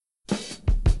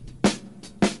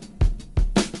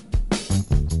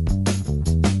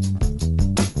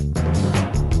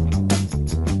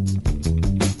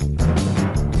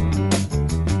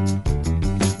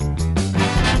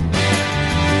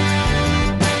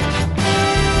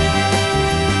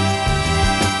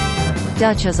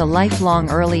Dutch as a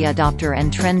lifelong early adopter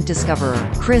and trend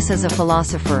discoverer, Chris as a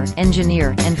philosopher,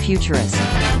 engineer, and futurist.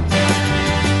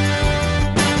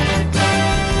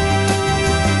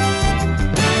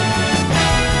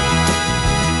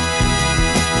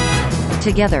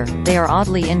 Together, they are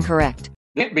oddly incorrect.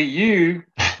 Can't be you.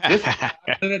 This is 5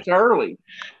 minutes early.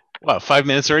 Well, 5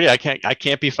 minutes early? I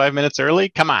can't be 5 minutes early?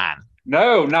 Come on.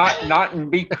 No, not and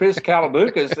be Chris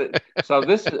Calabucas. So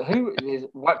this is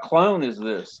what clone is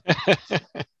this?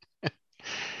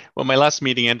 Well, my last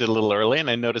meeting ended a little early, and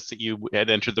I noticed that you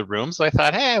had entered the room, so I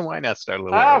thought, hey, why not start a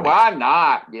little early? Why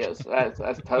not? Yes,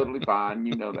 that's totally fine.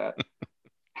 You know that.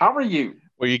 How are you?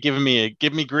 Were you giving me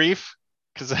grief?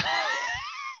 Because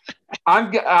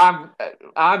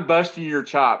I'm busting your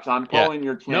chops. I'm pulling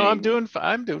your chain. No, I'm doing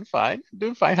fine.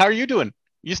 How are you doing?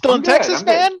 You still in Texas,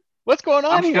 man? What's going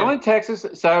on here? I'm still in Texas.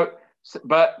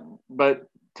 But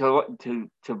to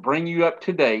bring you up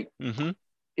to date,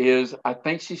 is I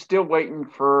think she's still waiting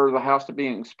for the house to be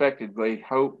inspected. They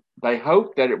hope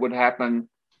that it would happen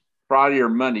Friday or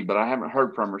Monday, but I haven't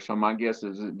heard from her. So my guess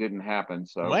is it didn't happen.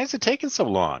 So why is it taking so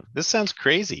long? This sounds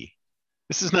crazy.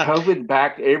 This is not COVID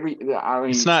backed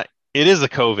it's not. It is the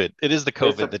COVID. It is the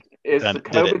COVID it's the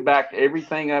COVID backed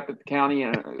everything up at the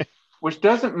county, which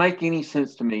doesn't make any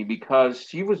sense to me because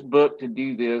she was booked to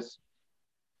do this.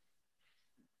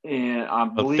 And I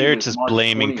believe they're just March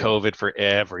blaming 20th. COVID for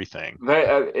everything.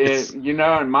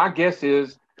 And my guess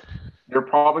is they're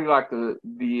probably like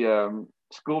the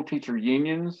school teacher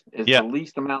unions is the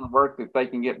least amount of work that they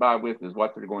can get by with is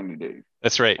what they're going to do.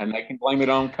 That's right. And they can blame it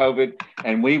on COVID,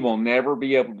 and we will never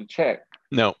be able to check.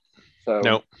 No.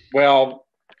 So, well,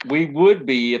 we would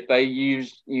be if they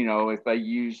used,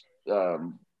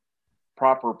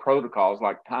 proper protocols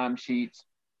like timesheets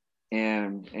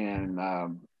and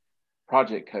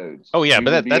project codes. Oh yeah,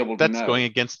 but that's going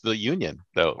against the union,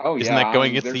 though. Oh yeah, isn't that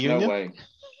going against the union? No way.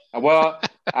 Well,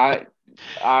 I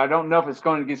don't know if it's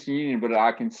going against the union, but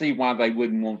I can see why they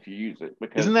wouldn't want to use it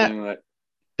because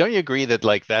don't you agree that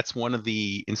like that's one of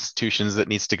the institutions that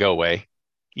needs to go away?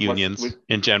 Unions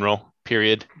in general,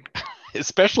 period.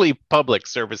 Especially public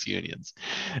service unions.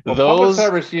 Well, those public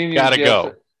service unions gotta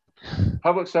go.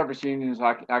 Public service unions,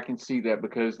 I can see that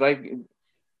because they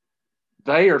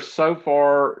are so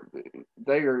far.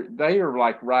 They are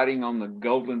like riding on the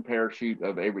golden parachute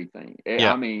of everything.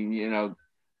 Yeah. I mean,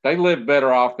 they live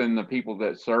better off than the people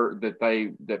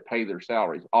that pay their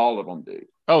salaries. All of them do.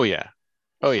 Oh yeah.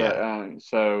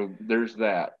 So there's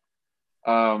that.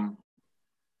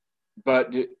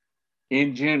 But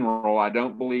in general, I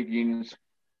don't believe unions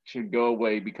should go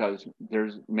away because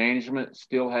management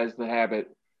still has the habit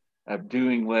of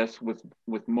doing less with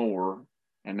more,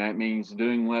 and that means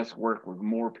doing less work with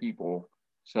more people.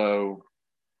 So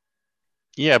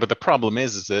yeah, but the problem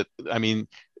is that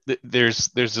there's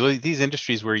these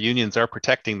industries where unions are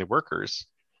protecting the workers.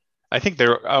 I think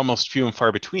they're almost few and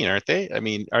far between, aren't they? I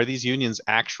mean, are these unions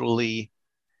actually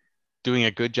doing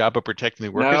a good job of protecting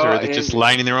the workers, or are they just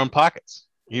lining their own pockets?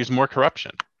 Here's more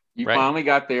corruption. You finally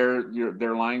got they're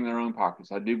lining their own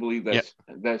pockets. I do believe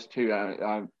that's true.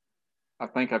 I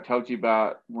think I've told you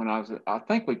about I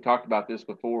think we've talked about this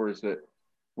before, is that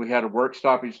we had a work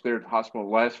stoppage there at the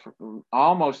hospital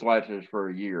almost lasted for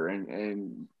a year.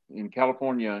 And in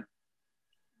California,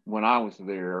 when I was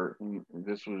there,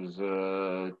 this was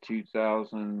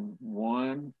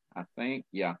 2001, I think.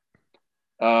 Yeah.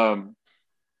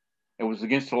 It was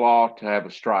against the law to have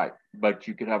a strike, but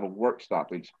you could have a work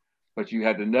stoppage. But you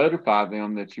had to notify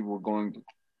them that you were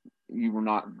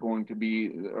not going to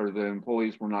be, or the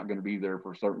employees were not going to be there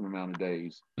for a certain amount of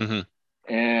days. Mm-hmm.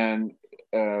 And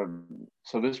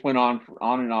so this went on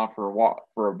and off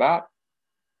for about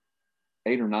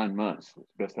 8 or 9 months, that's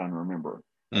the best I can remember.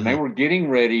 Mm-hmm. And they were getting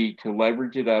ready to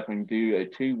leverage it up and do a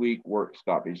 2-week work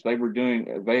stoppage. They had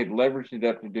leveraged it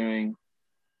up to doing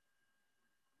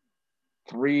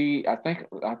 3. I think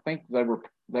they were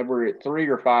at 3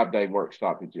 or 5 day work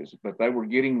stoppages, but they were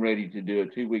getting ready to do a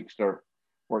 2-week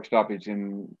work stoppage,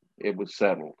 and it was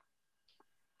settled.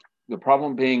 The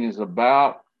problem being is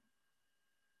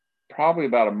probably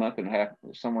about a month and a half,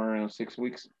 somewhere around 6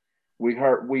 weeks, we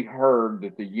heard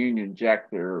that the union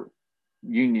jacked their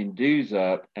union dues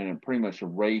up, and it pretty much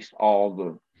erased all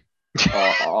the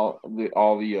that's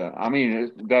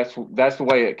the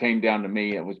way it came down to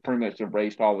me. It was pretty much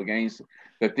erased all the gains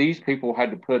that these people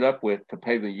had to put up with to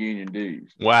pay the union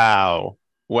dues. Wow.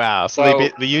 So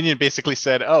the union basically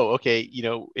said, "Oh, okay,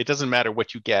 it doesn't matter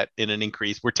what you get in an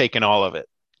increase. We're taking all of it."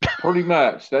 Pretty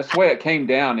much. That's the way it came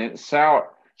down. It's sour.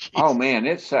 Jeez. Oh man,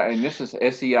 and this is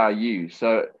SEIU.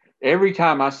 So every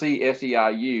time I see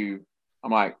SEIU,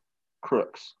 I'm like,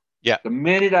 crooks. Yeah. The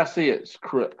minute I see it, it's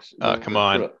crooks. Come They're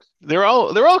on. crooks. They're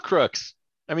all crooks.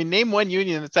 I mean, name one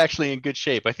union that's actually in good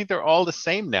shape. I think they're all the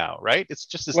same now, right? It's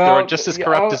just as they're Well, just as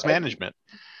corrupt as management.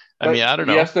 I mean, I don't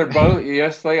know. Yes, they're both.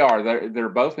 Yes, they are. They're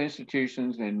both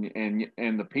institutions,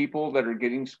 and the people that are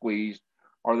getting squeezed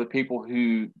are the people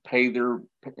who pay their.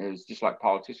 It's just like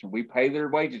politicians. We pay their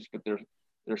wages, but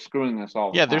they're screwing us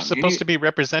all the Yeah, time. they're supposed to be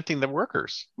representing the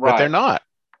workers, but they're right, not.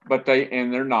 but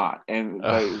they're not, and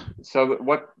so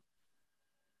what?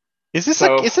 Is this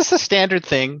a standard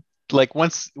thing? Like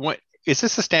is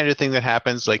this a standard thing that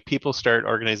happens? Like people start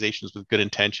organizations with good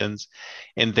intentions,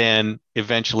 and then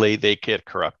eventually they get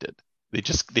corrupted. They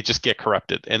just get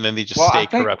corrupted, and then they just stay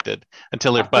corrupted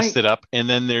until they're busted up, and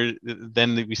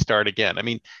then we start again. I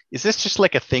mean, is this just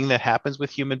like a thing that happens with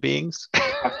human beings?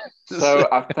 So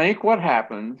I think what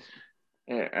happens,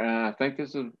 and I think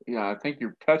this is, I think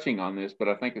you're touching on this, but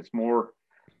I think it's more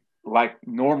like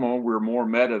normal. We're more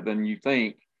meta than you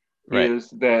think. Right. Is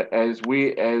that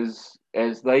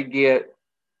as they get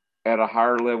at a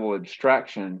higher level of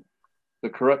abstraction, the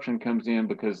corruption comes in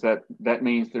because that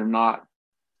means they're not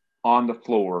on the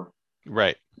floor,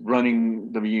 right,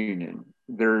 running the union.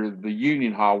 They're the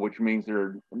union hall, which means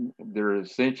they're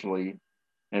essentially,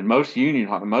 and most union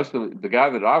hall, most of the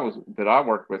guy that I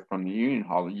worked with from the union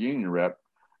hall, the union rep,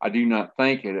 I do not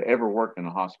think had ever worked in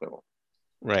a hospital.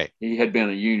 Right. He had been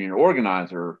a union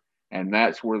organizer, and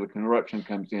that's where the corruption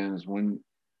comes in, is when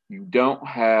you don't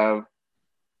have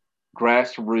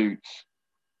grassroots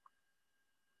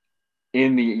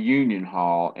in the union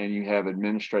hall and you have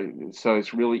administrative. So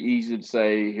it's really easy to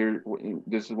say, here,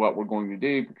 this is what we're going to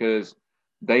do, because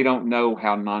they don't know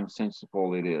how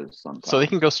nonsensical it is sometimes. So they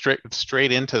can go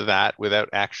straight into that without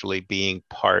actually being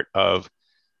part of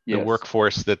the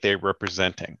workforce that they're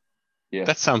representing. Yeah,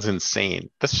 that sounds insane.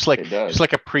 That's just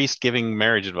like a priest giving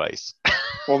marriage advice.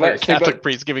 Well, that's a Catholic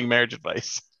priest giving marriage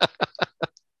advice.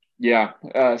 Yeah,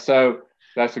 so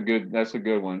that's a good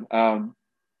one.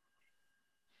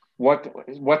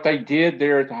 What they did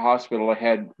there at the hospital,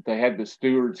 they had the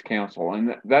stewards council,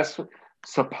 and that's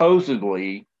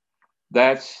supposedly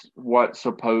what's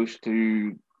supposed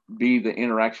to be the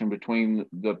interaction between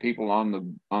the people on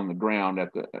the ground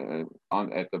at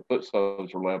the foot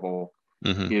soldier level.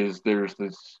 Mm-hmm. Is there's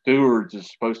the stewards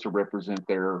is supposed to represent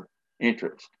their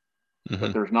interest, mm-hmm.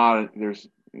 but the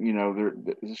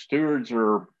stewards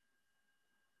are,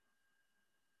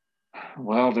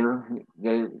 well,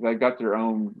 they got their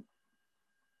own,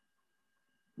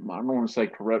 I don't want to say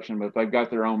corruption, but they've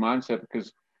got their own mindset,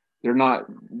 because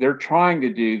they're trying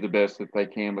to do the best that they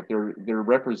can, but they're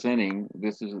representing,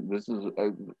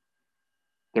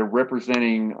 they're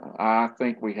representing, I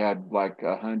think we had like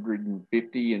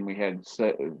 150, and we had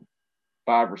 5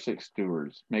 or 6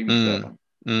 stewards, maybe 7.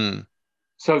 Mm.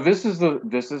 So this is the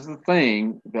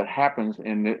thing that happens,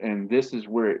 and this is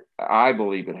where I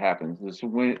believe it happens. Is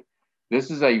it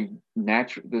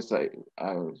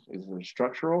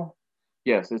structural?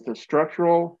 Yes, it's a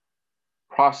structural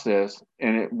process,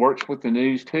 and it works with the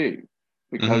news too,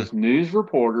 because mm-hmm. news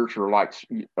reporters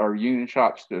are union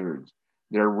shop stewards.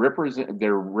 They're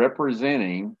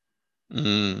representing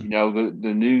mm-hmm.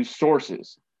 the news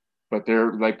sources, but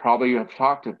they probably have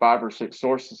talked to 5 or 6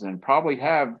 sources, and probably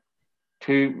have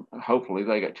hopefully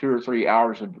they got 2 or 3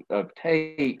 hours of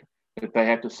tape that they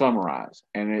have to summarize,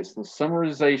 and it's the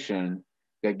summarization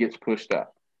that gets pushed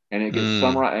up, and it gets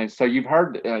summarized. And so you've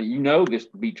heard, this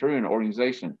to be true in an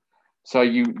organization. So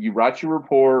you write your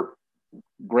report,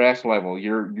 grass level.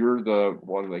 You're the,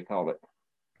 what do they call it?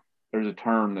 There's a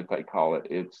term that they call it.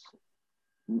 It's,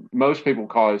 most people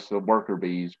call it the worker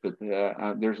bees, but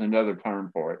there's another term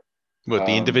for it. What,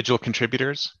 the individual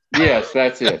contributors? Yes,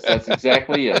 that's it. That's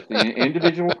exactly it. The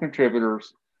individual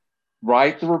contributors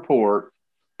write the report,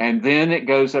 and then it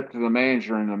goes up to the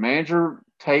manager, and the manager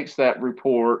takes that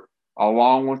report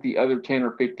along with the other 10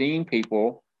 or 15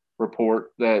 people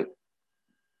report that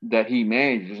he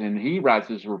manages, and he writes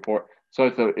his report.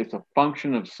 So it's a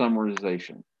function of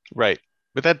summarization. Right.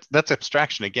 But that's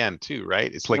abstraction again too,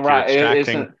 right? It's like right. You're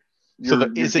abstracting. You're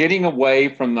getting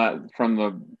away from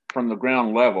the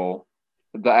ground level,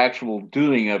 the actual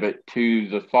doing of it, to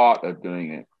the thought of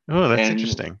doing it. Oh, that's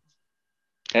interesting.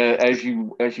 As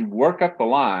you work up the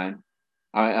line,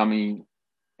 I mean,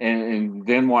 and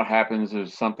then what happens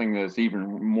is something that's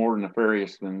even more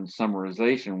nefarious than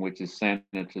summarization, which is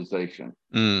sanitization.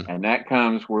 And that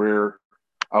comes where,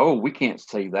 we can't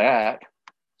say that.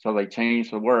 So they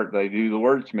change the word. They do the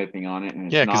wordsmithing on it.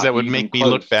 And because that would make me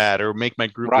look bad, or make my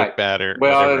group look bad, or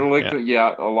well, whatever. It'll look,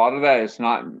 a lot of that is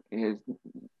not.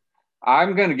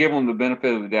 I'm going to give them the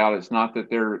benefit of the doubt. It's not that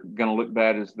they're going to look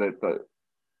bad, is that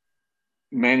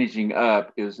managing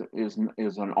up is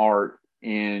an art,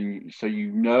 and so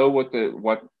you know what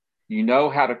you know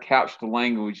how to couch the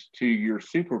language to your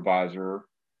supervisor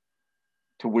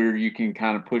to where you can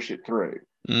kind of push it through.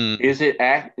 Is it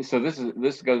so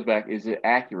this goes back, is it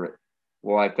accurate?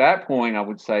 Well, at that point I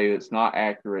would say it's not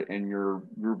accurate, and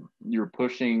you're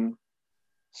pushing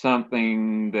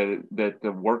something that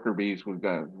the worker bees would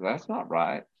go, that's not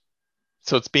right.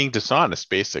 So it's being dishonest,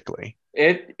 basically.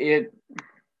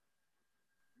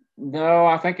 No,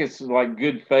 I think it's like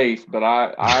good faith, but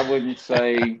I wouldn't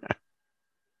say.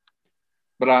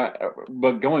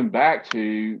 But going back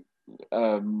to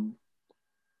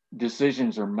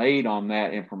decisions are made on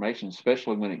that information,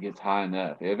 especially when it gets high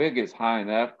enough. If it gets high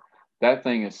enough, that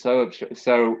thing is so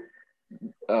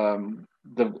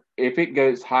if it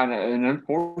goes high enough, and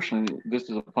unfortunately, this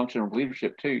is a function of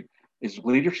leadership too. Is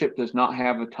leadership does not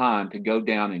have the time to go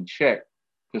down and check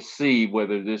to see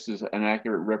whether this is an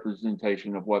accurate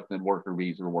representation of what the worker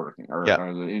bees are working or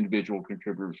the individual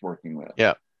contributors working with.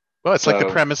 Yeah. Well, it's like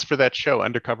the premise for that show,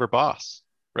 Undercover Boss,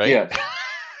 right? Yes.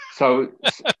 So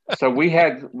we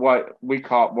had what were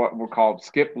called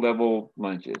skip level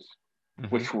lunches,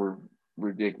 which were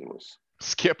ridiculous.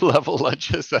 Skip level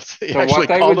lunches. That's they actually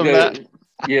call them that.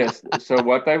 Yes. So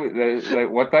what they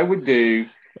would do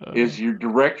is your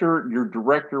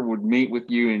director would meet with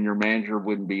you and your manager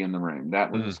wouldn't be in the room.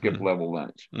 That was a skip level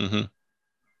lunch.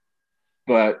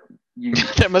 But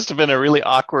that must have been a really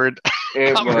awkward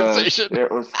conversation. It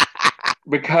was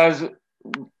because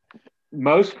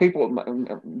most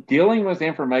people dealing with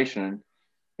information,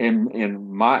 and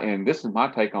this is my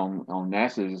take on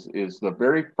NASA is the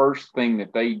very first thing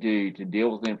that they do to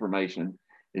deal with information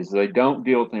is they don't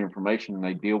deal with the information,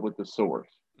 they deal with the source.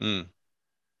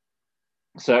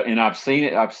 So, and I've seen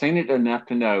it enough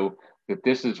to know that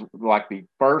this is like the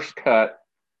first cut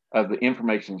of the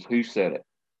information is who said it.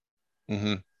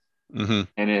 And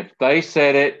if they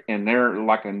said it and they're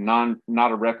like not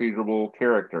a reputable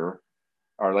character,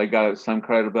 or they got some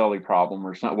credibility problem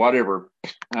or something, whatever,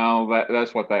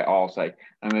 that's what they all say,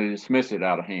 and they dismiss it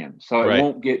out of hand. So it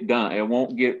won't get done. It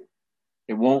won't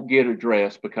get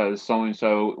addressed because so and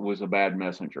so was a bad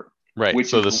messenger. Right.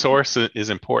 So the source is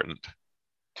important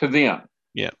to them.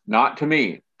 Yeah. Not to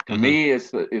me. To me,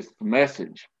 it's the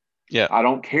message. Yeah. I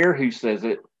don't care who says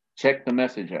it. Check the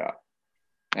message out.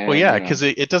 And, well, yeah, because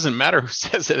it doesn't matter who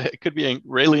says it. It could be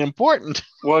really important.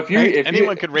 Well, if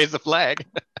anyone could raise the flag.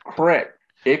 Correct.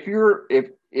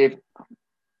 If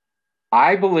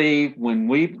I believe when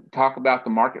we talk about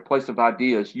the marketplace of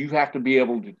ideas, you have to be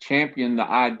able to champion the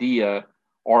idea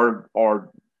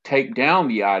or take down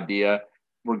the idea,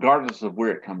 regardless of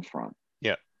where it comes from.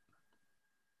 Yeah.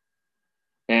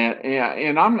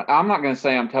 And I'm not going to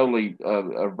say I'm totally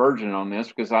a virgin on this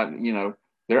because I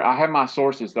have my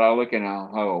sources that I look at and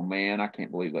oh man, I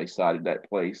can't believe they cited that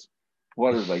place.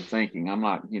 What are they thinking? I'm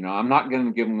not going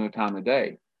to give them the time of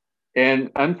day.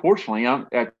 And unfortunately,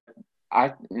 I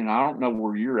don't know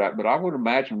where you're at, but I would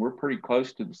imagine we're pretty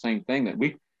close to the same thing, that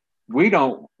we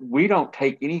don't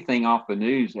take anything off the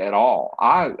news at all.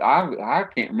 I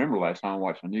can't remember last time I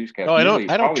watched a newscast. No, I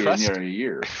don't trust a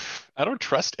year. I don't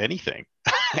trust anything.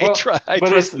 Well, I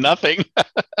trust nothing.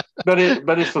 but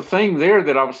it's the thing there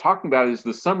that I was talking about is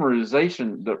the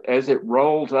summarization as it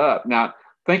rolls up. Now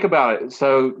think about it.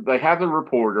 So they have the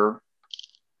reporter,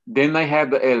 then they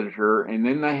have the editor, and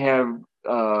then they have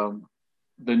the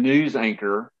news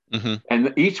anchor,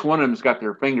 and each one of them's got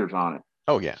their fingers on it.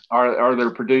 Oh yeah. Are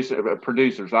their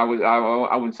producers? I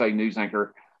would say news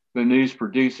anchor, the news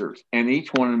producers, and each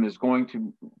one of them is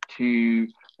going to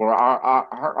or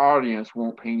our audience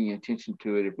won't pay any attention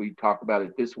to it if we talk about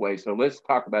it this way. So let's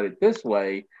talk about it this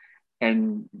way,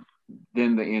 and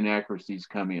then the inaccuracies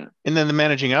come in. And then the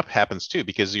managing up happens too,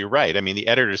 because you're right. I mean, the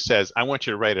editor says, I want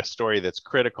you to write a story that's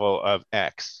critical of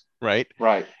X, right?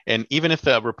 Right. And even if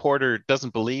the reporter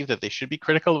doesn't believe that they should be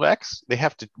critical of X, they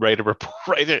have to write a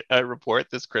report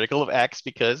that's critical of X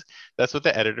because that's what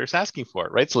the editor's asking for,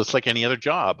 right? So it's like any other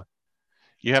job.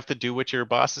 You have to do what your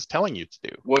boss is telling you to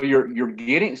do. Well, you're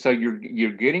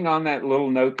getting on that little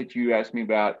note that you asked me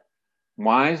about.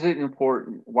 Why is it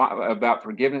important? Why about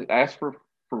forgiveness? Ask for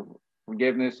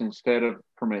forgiveness instead of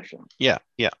permission. Yeah.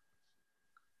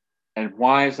 And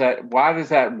why is that? Why does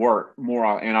that work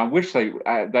more? And I wish they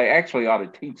actually ought to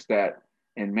teach that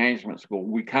in management school.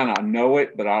 We kind of know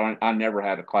it, but I never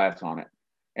had a class on it.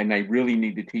 And they really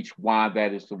need to teach why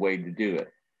that is the way to do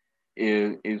it.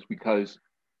 Is because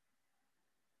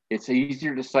it's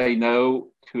easier to say no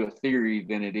to a theory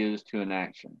than it is to an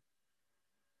action.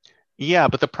 Yeah,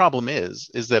 but the problem is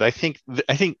that I think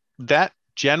that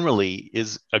generally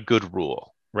is a good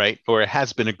rule. right? Or it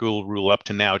has been a Google rule up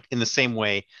to now, in the same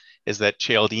way as that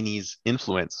Cialdini's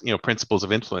influence, principles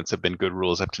of influence have been good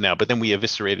rules up to now, but then we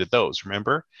eviscerated those,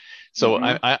 remember? So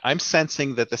I'm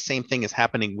sensing that the same thing is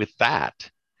happening with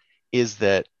that, is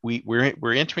that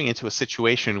we're entering into a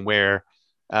situation where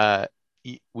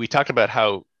we talked about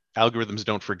how algorithms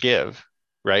don't forgive,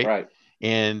 right? Right.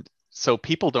 And so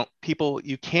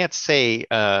you can't say,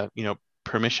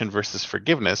 permission versus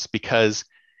forgiveness, because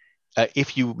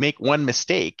if you make one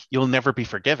mistake, you'll never be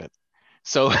forgiven.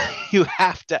 So you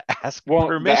have to ask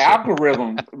permission. The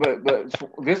algorithm, but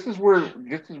this is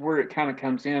where it kind of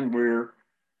comes in, where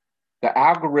the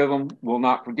algorithm will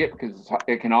not forget because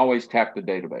it can always tap the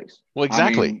database. Well,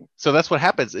 exactly. So that's what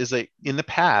happens, is that in the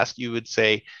past you would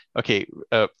say, okay,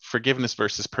 forgiveness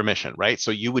versus permission, right? So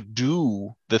you would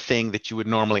do the thing that you would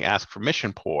normally ask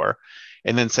permission for,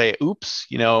 and then say, oops,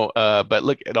 but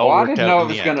look, it all worked out. I didn't know it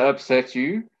was going to upset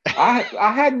you. I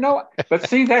had no, but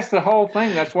see, that's the whole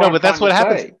thing. That's what but that's what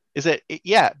happens. Is that,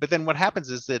 but then what happens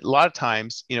is that a lot of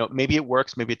times, maybe it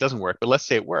works, maybe it doesn't work, but let's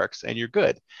say it works and you're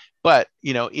good. But,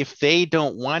 if they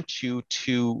don't want to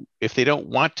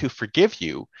forgive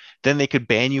you, then they could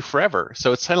ban you forever.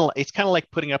 So it's kind of like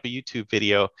putting up a YouTube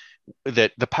video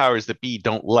that the powers that be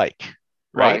don't like,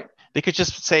 right? They could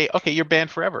just say, okay, you're banned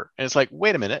forever. And it's like,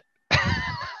 wait a minute.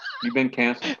 You've been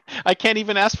canceled. I can't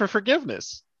even ask for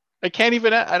forgiveness. I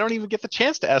don't even get the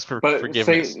chance to ask for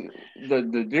forgiveness. See,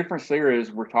 the difference there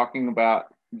is we're talking about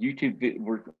YouTube.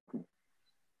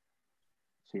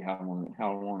 See how I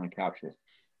want to couch this.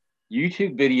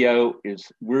 YouTube video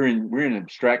is we're in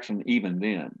abstraction even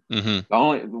then. The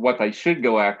only what they should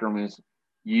go after them is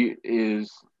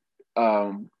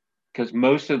because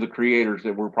most of the creators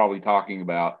that we're probably talking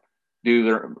about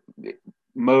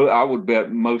I would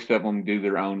bet most of them do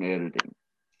their own editing.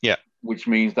 Yeah. Which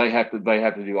means they have to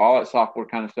do all that software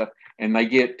kind of stuff, and they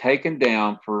get taken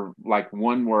down for like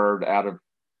one word out of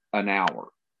an hour.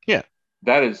 Yeah.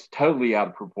 That is totally out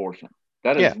of proportion.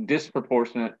 That is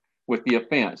disproportionate with the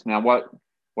offense. Now, what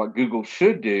Google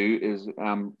should do is,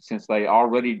 since they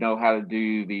already know how to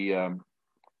do the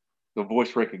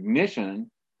voice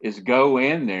recognition, is go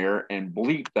in there and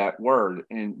bleep that word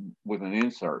with an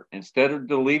insert. Instead of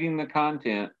deleting the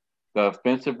content, the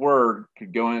offensive word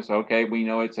could go in and say, okay, we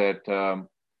know it's at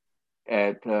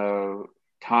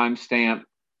timestamp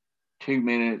 2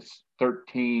 minutes,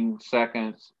 13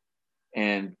 seconds,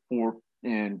 and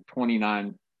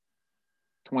 29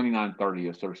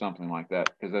 30ths or something like that,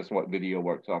 because that's what video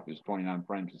works off, is 29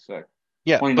 frames a second.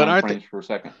 Yeah, 29 frames per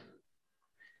second.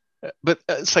 But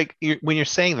it's like when you're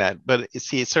saying that, but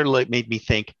see, it sort of like made me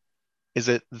think,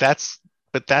 that's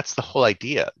the whole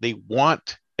idea. They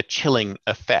want a chilling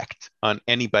effect on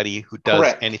anybody who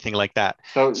does anything like that.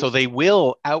 So they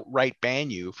will outright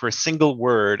ban you for a single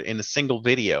word in a single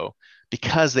video,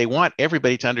 because they want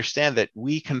everybody to understand that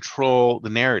we control the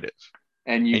narrative.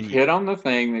 And you've hit on the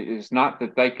thing that is not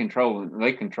that they control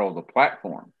the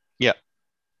platform. Yeah.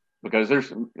 Because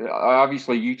there's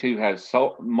obviously YouTube has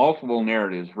multiple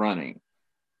narratives running,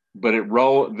 but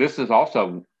this is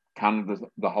also kind of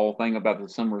the whole thing about the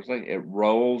summarization. It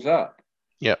rolls up.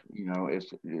 Yeah.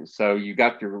 So you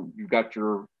got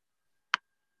your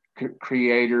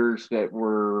creators that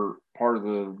were part of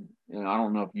the, I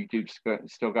don't know if YouTube's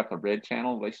still got the red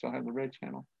channel. They still have the red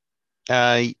channel.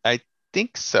 I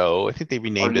think so. I think they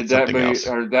renamed it something else.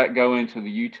 Or did that go into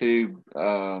the YouTube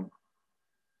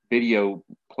video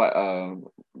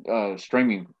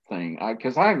streaming thing?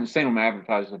 Because I haven't seen them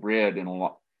advertise the red in a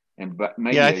lot. I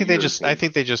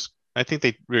think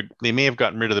they may have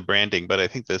gotten rid of the branding, but I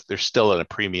think that they're still at a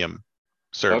premium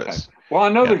service. Okay. Well, I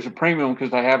know there's a premium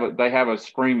because they have a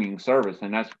streaming service,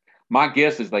 and that's my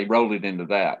guess is they rolled it into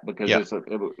that because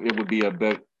it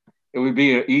would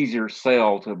be an easier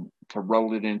sell to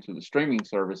roll it into the streaming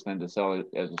service than to sell it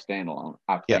as a standalone,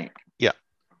 I think. Yeah.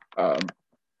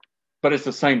 But it's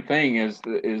the same thing as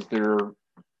the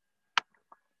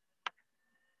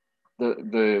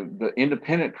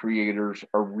independent creators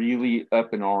are really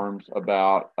up in arms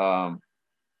about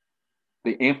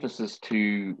the emphasis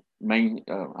to I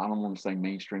don't want to say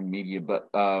mainstream media, but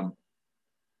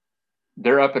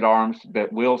they're up at arms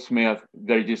that Will Smith,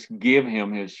 they just give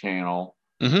him his channel.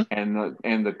 And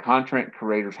the content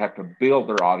creators have to build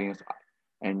their audience,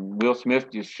 and Will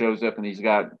Smith just shows up and he's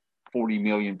got 40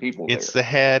 million people. It's the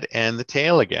head and the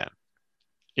tail again.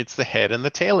 It's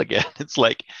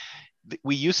like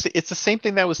it's the same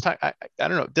thing that was I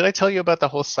don't know. Did I tell you about the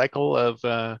whole cycle of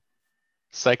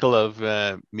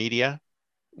media,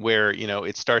 where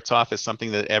it starts off as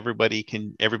something that everybody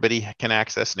can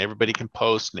access, and everybody can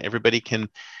post, and everybody can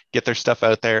get their stuff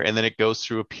out there, and then it goes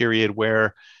through a period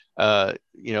where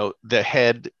the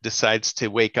head decides to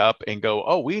wake up and go,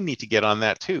 oh, we need to get on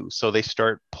that too. So they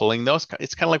start pulling those.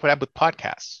 It's kind of like what happened with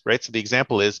podcasts, right? So the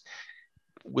example is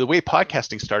the way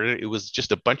podcasting started, it was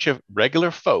just a bunch of regular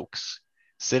folks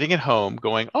sitting at home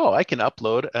going, oh, I can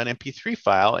upload an MP3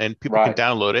 file and people can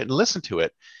download it and listen to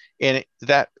it. And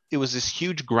it was this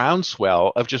huge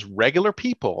groundswell of just regular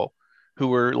people who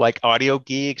were like audio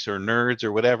geeks or nerds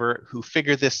or whatever, who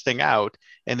figured this thing out,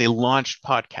 and they launched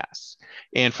podcasts.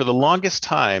 And for the longest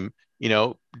time,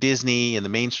 Disney and the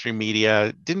mainstream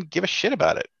media didn't give a shit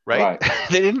about it, right?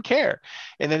 They didn't care.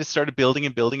 And then it started building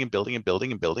and building and building and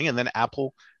building and building. And then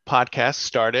Apple Podcasts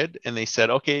started, and they said,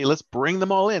 okay, let's bring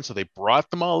them all in. So they brought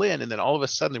them all in. And then all of a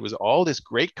sudden there was all this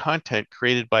great content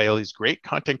created by all these great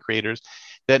content creators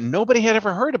that nobody had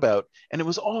ever heard about. And it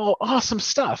was all awesome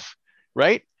stuff,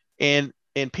 right? And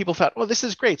people thought, oh, this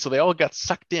is great. So they all got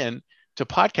sucked in to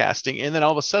podcasting. And then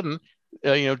all of a sudden,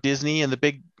 Disney and the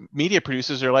big media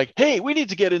producers are like, hey, we need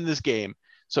to get in this game.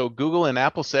 So Google and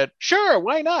Apple said, sure,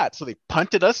 why not? So they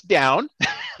punted us down.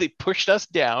 They pushed us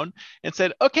down and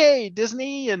said, okay,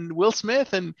 Disney and Will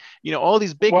Smith and, all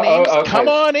these big names, come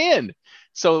on in.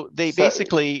 So they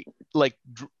basically like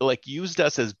used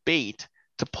us as bait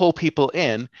to pull people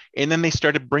in. And then they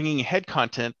started bringing head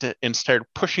content and started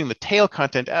pushing the tail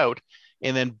content out.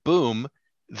 And then boom,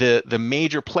 the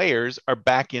major players are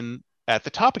back in at the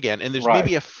top again. And there's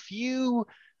maybe a few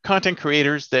content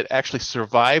creators that actually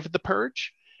survived the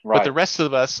purge, but the rest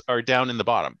of us are down in the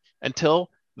bottom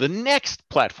until the next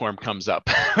platform comes up,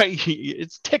 right?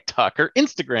 It's TikTok or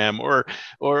Instagram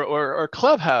or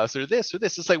Clubhouse or this or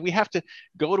this. It's like we have to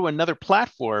go to another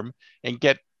platform and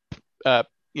get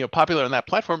popular on that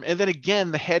platform. And then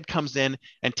again, the head comes in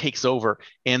and takes over,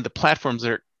 and the platforms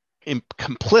are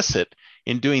complicit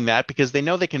in doing that because they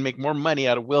know they can make more money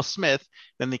out of Will Smith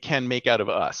than they can make out of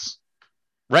us,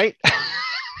 right?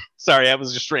 Sorry, I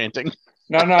was just ranting.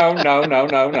 No.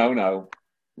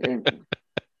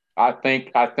 I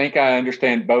think I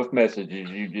understand both messages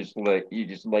you just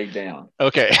laid down.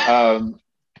 Okay.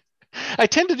 I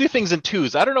tend to do things in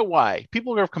twos. I don't know why.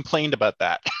 People have complained about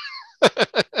that.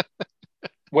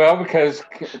 Well, because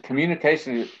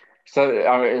communication.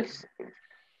 So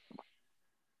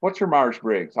what's your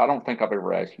Myers-Briggs? I don't think I've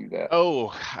ever asked you that.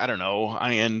 Oh, I don't know.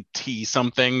 INT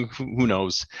something. Who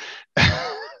knows?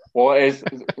 Well,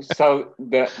 so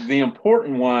the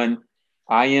important one,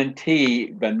 INT.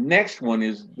 The next one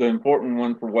is the important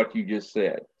one for what you just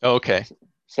said. Okay.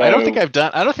 So I don't think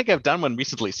I've done one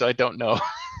recently, so I don't know.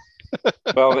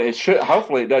 Well, it should.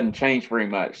 Hopefully, it doesn't change very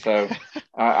much. So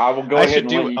I will go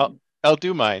ahead and I'll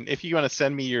do mine. If you want to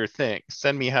send me your thing,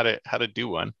 send me how to do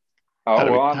one. Oh,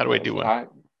 how do I do one?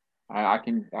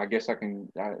 I guess I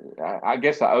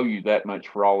owe you that much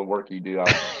for all the work you do. I'll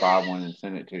just buy one and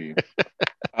send it to you.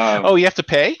 Oh, you have to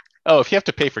pay? Oh, if you have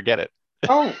to pay, forget it.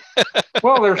 Oh,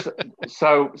 well, there's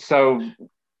so.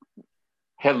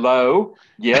 Hello.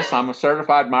 Yes, I'm a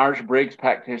certified Myers-Briggs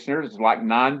practitioner. It's like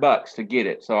 $9 to get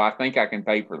it, so I think I can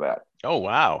pay for that. Oh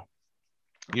wow,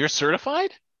 you're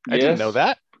certified? Yes. I didn't know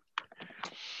that.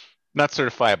 Not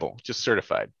certifiable, just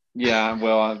certified. Yeah,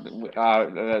 well,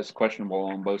 that's questionable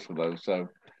on both of those. So,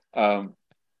 but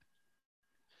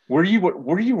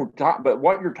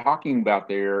what you're talking about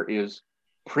there is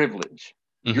privilege.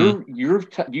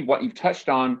 Mm-hmm. What you've touched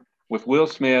on with Will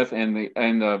Smith and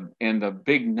the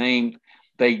big name,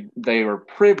 they are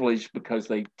privileged because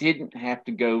they didn't have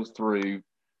to go through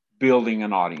building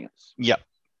an audience. Yep.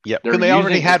 Because they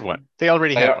already had one.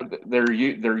 They're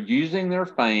using their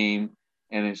fame,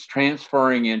 and it's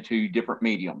transferring into different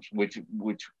mediums, which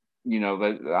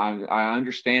I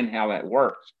understand how that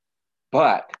works,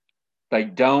 but they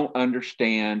don't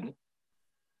understand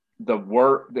the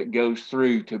work that goes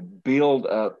through to build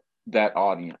up that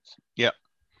audience. Yep.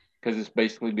 Because it's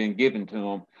basically been given to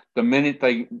them the minute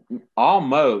they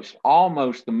almost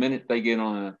the minute they get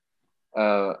on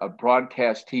a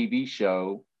broadcast TV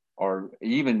show or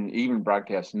even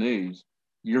broadcast news.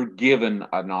 You're given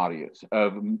an audience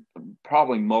of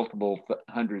probably multiple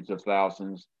hundreds of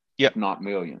thousands, if not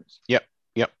millions. Yep.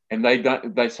 And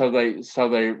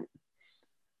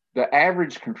the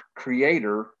average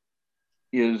creator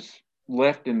is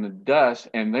left in the dust,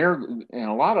 and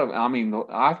a lot of,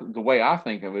 the way I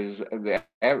think of it is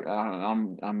I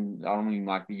don't even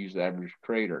like to use the average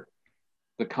creator.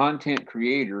 The content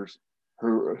creators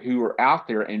who are out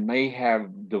there and may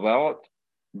have developed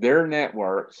their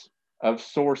networks of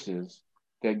sources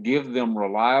that give them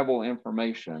reliable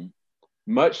information,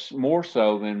 much more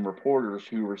so than reporters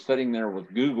who were sitting there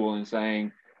with Google and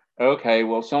saying, okay,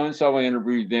 well, so-and-so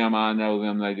interviewed them. I know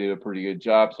them. They do a pretty good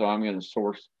job. So I'm going to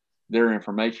source their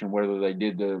information, whether they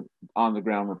did the on the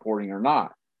ground reporting or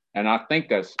not. And I think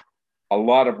that's a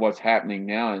lot of what's happening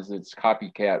now is it's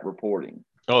copycat reporting.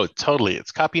 Oh, totally.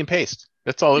 It's copy and paste.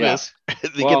 That's all it is.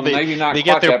 Maybe not they quite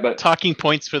get their that, but talking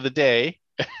points for the day,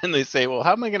 and they say, "Well,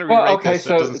 how am I going to rewrite this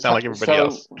so it doesn't sound like everybody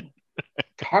else?"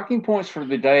 Talking points for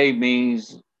the day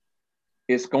means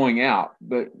it's going out,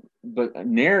 but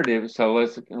narrative. So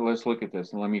let's look at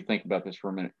this and let me think about this for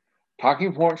a minute.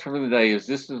 Talking points for the day is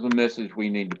this is the message we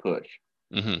need to push,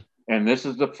 and this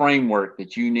is the framework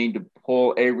that you need to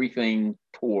pull everything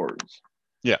towards.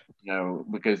 Yeah.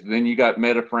 Because then you got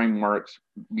meta frameworks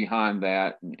behind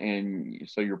that, and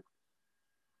so you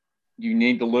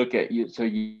need to look at you. So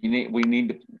we need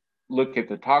to look at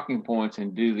the talking points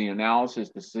and do the analysis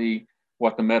to see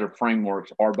what the meta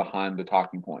frameworks are behind the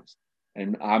talking points.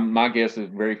 And my guess is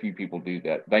very few people do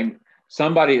that.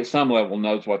 Somebody at some level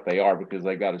knows what they are because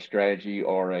they got a strategy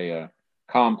or a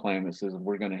comm plan that says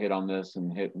we're going to hit on this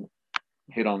and hit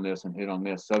on this and hit on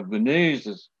this. So the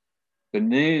news,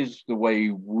 the way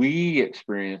we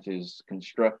experience is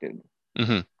constructed.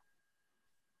 And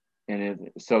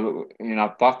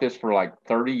I've thought this for like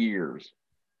 30 years,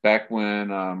 back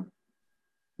when I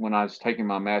was taking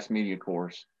my mass media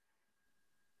course,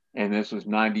 and this was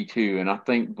 92. And I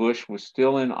think Bush was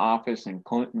still in office and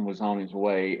Clinton was on his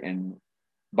way, and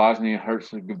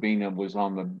Bosnia-Herzegovina was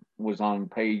on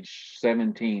page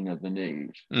 17 of the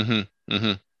news.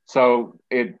 So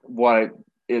what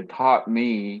it taught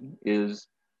me is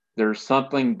there's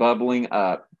something bubbling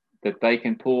up that they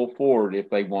can pull forward if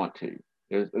they want to.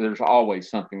 There's always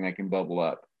something that can bubble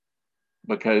up,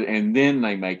 and then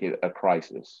they make it a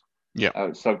crisis.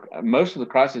 Yeah. So most of the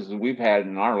crises we've had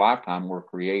in our lifetime were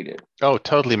created. Oh,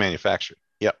 totally manufactured.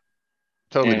 Yep.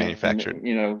 Totally manufactured.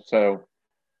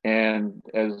 And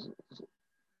as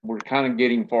we're kind of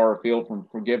getting far afield from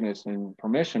forgiveness and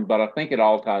permission, but I think it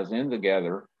all ties in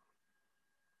together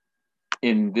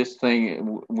in this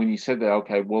thing. When you said that,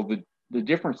 okay, well, the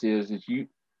difference is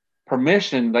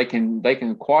permission, they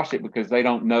can quash it because they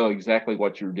don't know exactly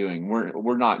what you're doing.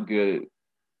 We're not good at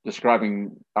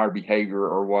describing our behavior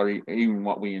or even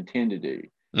what we intend to do.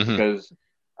 Because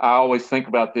I always think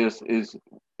about this is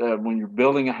when you're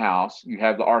building a house, you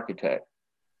have the architect,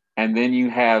 and then you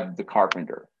have the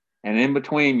carpenter, and in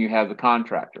between you have the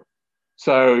contractor.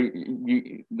 So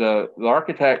the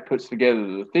architect puts together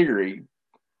the theory,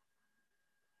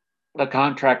 the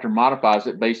contractor modifies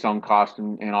it based on cost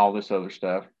and all this other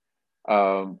stuff,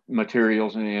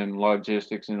 materials and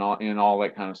logistics and all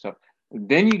that kind of stuff.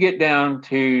 Then you get down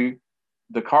to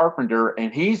the carpenter,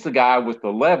 and he's the guy with the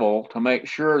level to make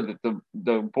sure that the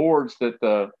boards that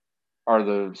the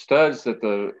studs that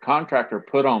the contractor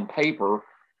put on paper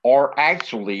are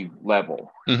actually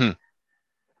level.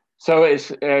 So it's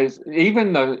as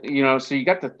even so you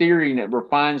got the theory that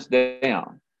refines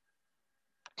down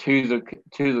to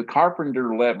the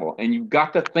carpenter level, and you've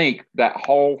got to think that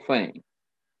whole thing.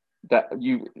 I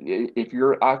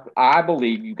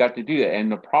believe you got to do that.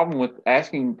 And the problem with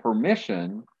asking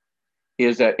permission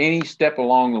is that any step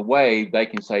along the way, they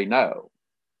can say no.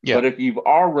 Yeah. But if you've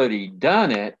already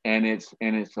done it and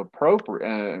it's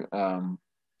appropriate,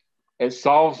 it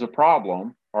solves the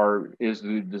problem or gets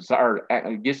the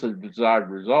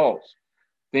desired results,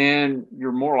 then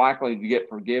you're more likely to get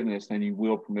forgiveness than you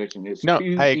will permission. It's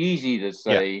easy to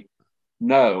say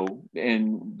no.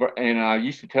 And I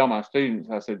used to tell my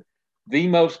students, I said, the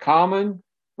most common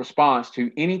response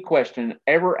to any question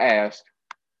ever asked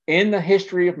in the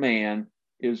history of man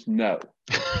is no.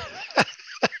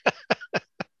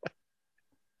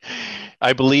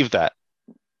 I believe that.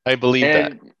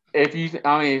 And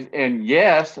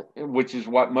yes, which is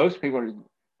what most people are.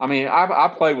 I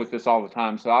play with this all the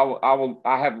time. So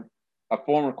I have a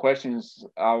form of questions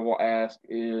I will ask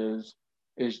is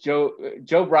Joe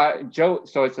Biden.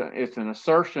 So it's an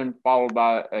assertion followed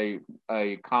by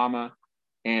a comma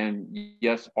and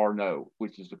yes or no,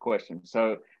 which is the question.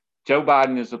 So Joe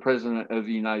Biden is the president of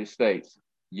the United States.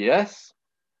 Yes.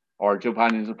 Or Joe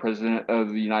Biden is the president of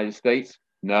the United States.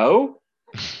 No.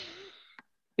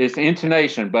 It's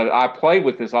intonation, but I play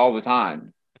with this all the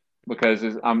time because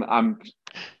I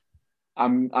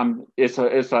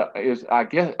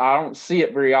guess I don't see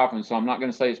it very often, so I'm not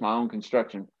going to say it's my own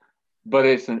construction, but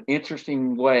it's an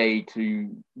interesting way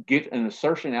to get an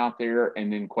assertion out there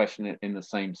and then question it in the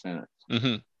same sentence.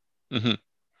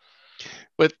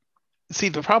 But see,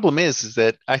 the problem is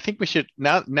that I think we should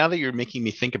now that you're making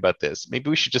me think about this, maybe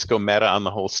we should just go meta on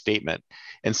the whole statement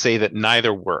and say that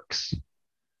neither works.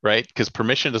 Right? Because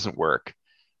permission doesn't work.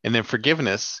 And then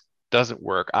forgiveness doesn't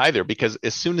work either, because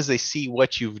as soon as they see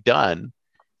what you've done,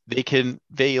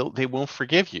 they won't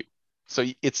forgive you. So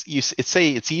it's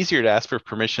say it's easier to ask for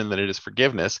permission than it is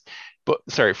forgiveness, but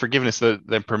sorry, forgiveness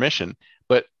than permission.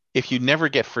 But if you never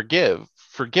get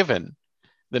forgiven,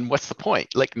 then what's the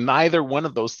point? Like neither one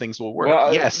of those things will work.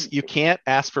 Well, Yes, you can't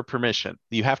ask for permission.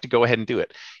 You have to go ahead and do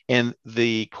it. And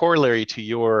the corollary to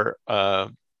your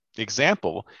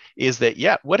example is that,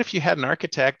 yeah, what if you had an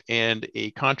architect and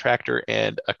a contractor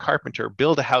and a carpenter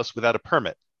build a house without a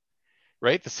permit,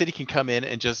 right? The city can come in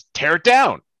and just tear it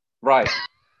down. right.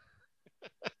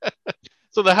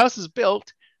 So the house is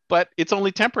built, but it's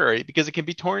only temporary because it can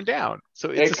be torn down. So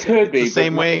It could be the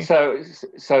same way. So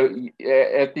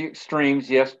at the extremes,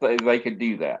 yes, they could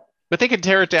do that. But they could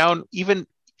tear it down even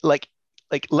like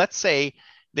let's say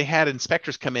they had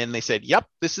inspectors come in and they said, yep,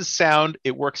 this is sound,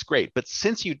 it works great. But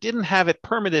since you didn't have it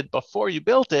permitted before you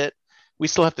built it, we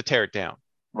still have to tear it down.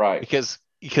 Right. Because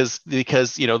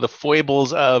the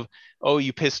foibles of, oh,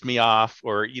 you pissed me off,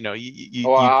 or you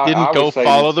didn't go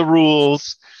follow the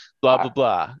rules, blah blah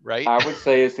blah, right? I would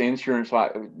say it's the insurance,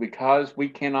 because we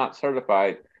cannot certify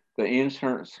it. The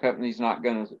insurance company is not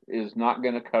going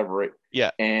to cover it.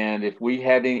 Yeah. And if we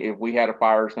had a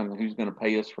fire or something, who's going to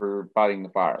pay us for fighting the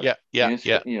fire? Yeah.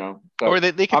 So, or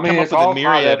they could come up with a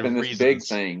myriad of reasons. Big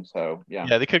thing. So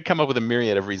yeah, they could come up with a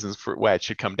myriad of reasons for why it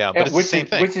should come down. But it's the same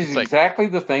thing. Which is exactly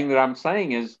the thing that I'm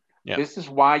saying is this is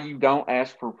why you don't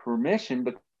ask for permission,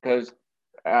 because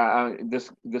this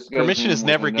permission is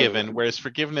never given, whereas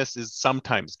forgiveness is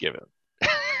sometimes given.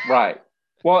 Right.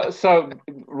 Well, so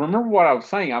remember what I was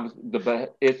saying.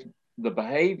 The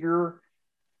behavior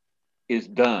is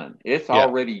done. It's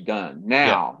already done.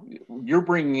 Now you're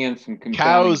bringing in some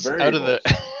cows out of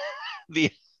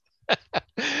the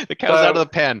cows out of the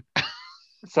pen.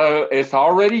 So it's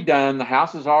already done. The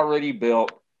house is already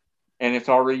built, and it's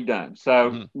already done.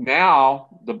 So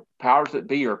now the powers that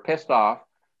be are pissed off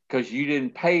because you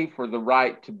didn't pay for the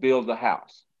right to build the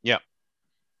house. Yeah.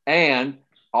 And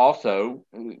also,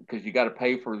 because you got to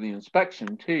pay for the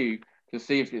inspection too, to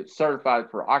see if it's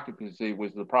certified for occupancy,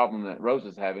 was the problem that Rose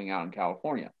is having out in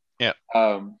California. Yeah.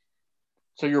 So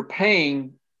you're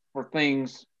paying for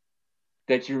things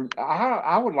that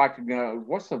I would like to know,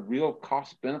 what's the real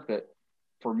cost benefit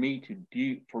for me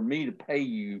to pay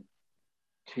you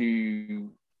to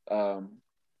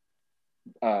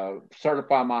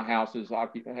certify my house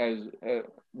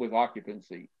with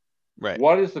occupancy. Right.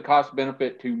 What is the cost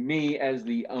benefit to me as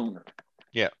the owner?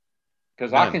 Yeah.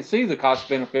 Because I can see the cost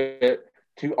benefit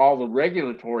to all the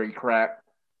regulatory crap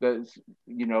that's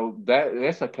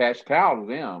that's a cash cow to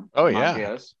them. Oh yeah. I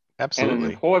guess.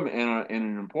 Absolutely. And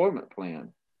an employment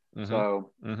plan. Mm-hmm.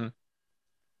 So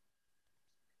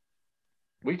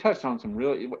we touched on some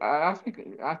really. I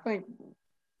think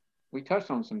we touched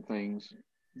on some things.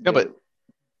 No, but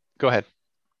go ahead.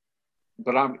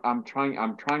 But I'm trying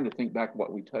to think back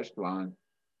what we touched on.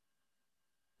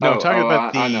 No, I'm talking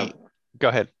about I know. Go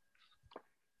ahead.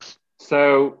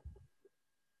 So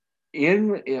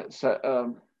years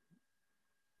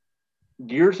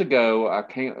ago,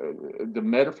 the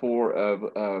metaphor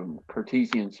of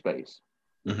Cartesian space,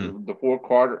 the four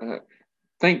quadrant.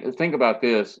 Think about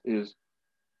this: is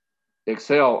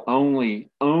Excel only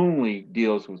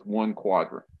deals with one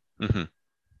quadrant. Mm-hmm.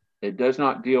 It does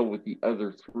not deal with the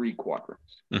other three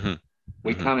quadrants. Mm-hmm.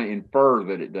 We kind of infer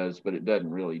that it does, but it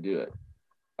doesn't really do it.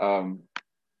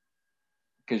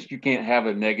 Because you can't have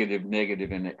a negative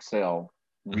in Excel,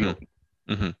 really.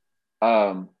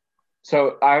 Mm-hmm.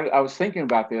 So I was thinking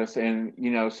about this, and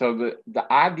so the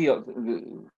ideal,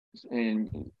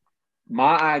 and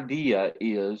my idea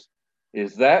is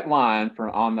that line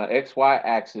on the XY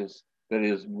axis that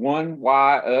is one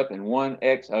Y up and one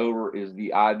X over is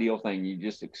the ideal thing. You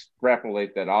just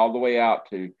extrapolate that all the way out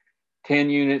to 10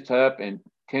 units up and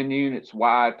 10 units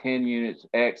Y, 10 units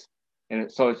X.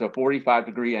 And so it's a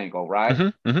 45-degree angle,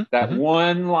 right? That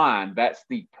one line, that's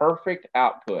the perfect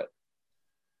output.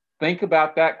 Think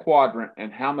about that quadrant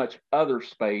and how much other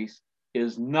space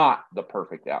is not the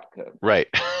perfect output. Right.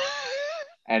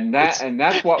 And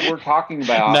that's what we're talking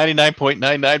about.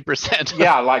 99.99%.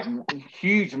 Yeah, like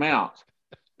huge amounts.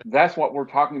 That's what we're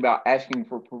talking about. Asking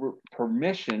for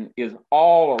permission is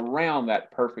all around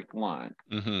that perfect line.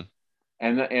 Mm-hmm.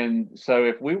 And so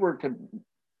if we were to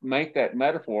make that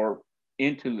metaphor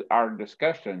into our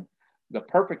discussion, the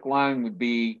perfect line would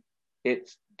be,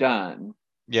 it's done.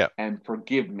 Yeah. And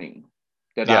forgive me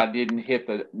that I didn't hit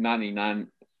the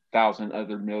 99,000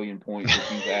 other million points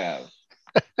that you have.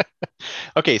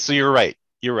 Okay, so you're right.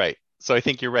 So I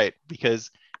think you're right,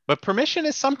 but permission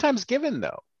is sometimes given,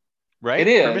 though, right? It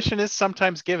is. Permission is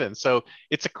sometimes given, so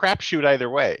it's a crapshoot either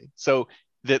way. So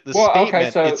the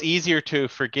statement, it's easier to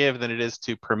forgive than it is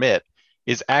to permit,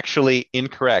 is actually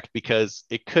incorrect because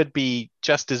it could be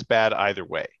just as bad either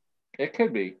way. It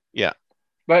could be. Yeah.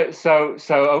 But so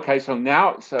okay. So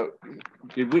now,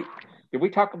 did we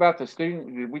talk about the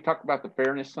student? Did we talk about the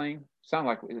fairness thing?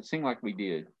 It seemed like we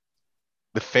did.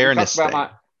 The fairness thing.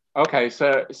 Okay.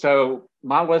 So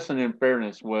my lesson in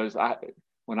fairness was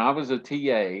when I was a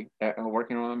TA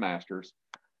working on a master's,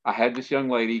 I had this young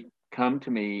lady come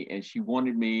to me and she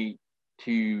wanted me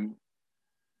to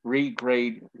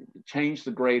change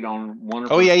the grade on one of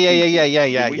her pieces.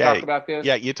 Did we talk about this?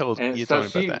 Yeah, you told me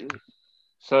about that.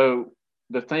 So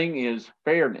the thing is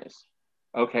fairness.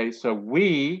 Okay, so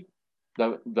we,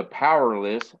 the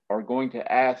powerless, are going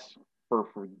to ask for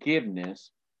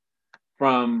forgiveness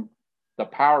from the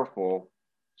powerful,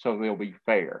 so they'll be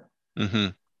fair. Mm-hmm.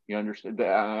 You understand?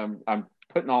 I'm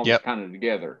putting all this kind of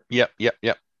together. Yep.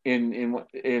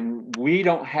 And we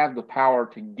don't have the power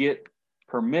to get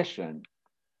permission,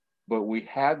 but we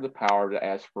have the power to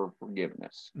ask for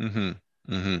forgiveness. Mm-hmm.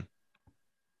 Mm-hmm.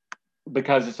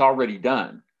 Because it's already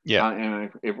done. Yeah.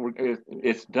 And if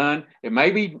it's done, it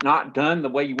may be not done the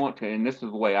way you want to. And this is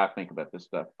the way I think about this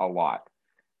stuff a lot.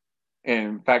 And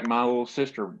in fact, my little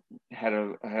sister had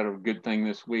a good thing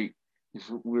this week.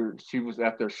 She was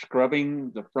out there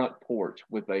scrubbing the front porch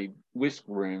with a whisk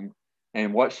broom.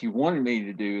 And what she wanted me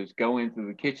to do is go into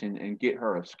the kitchen and get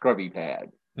her a scrubby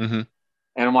pad. Mm-hmm.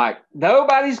 And I'm like,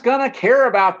 nobody's going to care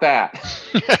about that.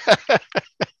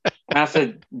 And I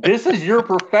said, this is your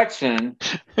perfection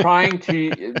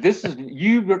this is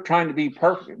you trying to be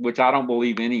perfect, which I don't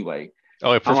believe anyway.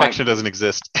 Oh, perfection doesn't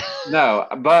exist. No,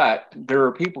 but there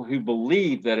are people who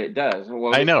believe that it does.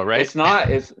 Well, I know, right?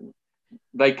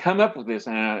 They come up with this.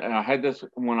 And I had this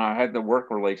when I had the work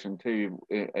relation too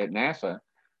at NASA.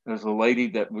 There's a lady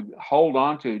that would hold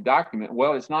on to a document.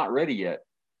 Well, it's not ready yet.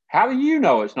 How do you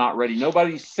know it's not ready?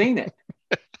 Nobody's seen it.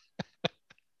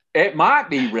 It might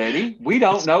be ready. We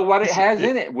don't know what it has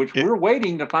in it, which we're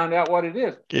waiting to find out what it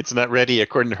is. It's not ready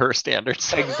according to her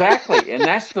standards. Exactly.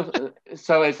 And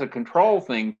so it's a control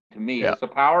thing to me. Yeah. It's a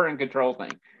power and control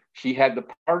thing. She had the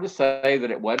power to say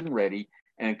that it wasn't ready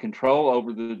and control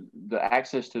over the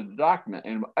access to the document.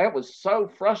 And it was so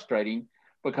frustrating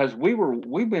because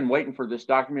we've been waiting for this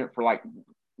document for like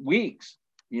weeks,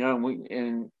 and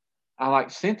I'm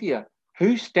like, Cynthia,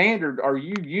 whose standard are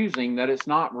you using that it's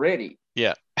not ready?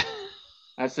 Yeah.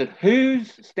 I said, who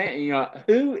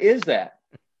is that?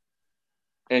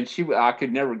 And I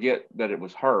could never get that it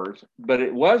was hers, but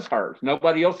it was hers.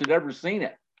 Nobody else had ever seen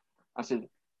it. I said,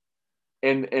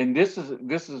 and this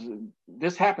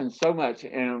happens so much.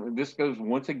 And this goes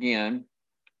once again,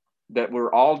 that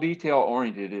we're all detail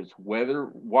oriented is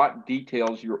what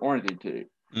details you're oriented to.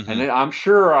 Mm-hmm. And then I'm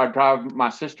sure I drive my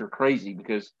sister crazy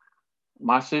because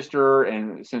my sister,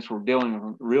 and since we're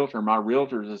dealing with my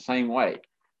realtor is the same way.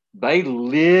 They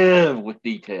live with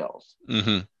details.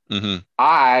 Mm-hmm. Mm-hmm.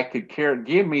 I could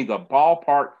give me the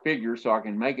ballpark figure so I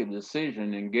can make a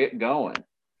decision and get going.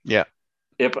 Yeah.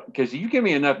 Because you give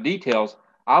me enough details,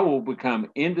 I will become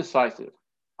indecisive.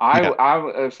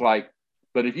 It's like,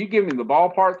 but if you give me the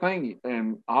ballpark thing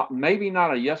and maybe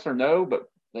not a yes or no, but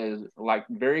there's like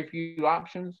very few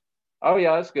options. Oh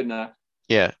yeah, that's good enough.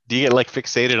 Yeah. Do you get like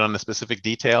fixated on a specific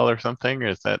detail or something, or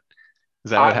is that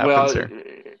what happens? Well,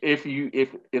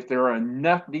 if there are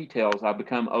enough details, I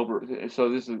become over. So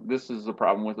this is the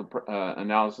problem with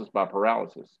analysis by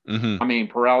paralysis. Mm-hmm. I mean,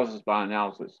 paralysis by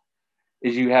analysis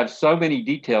is you have so many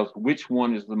details. Which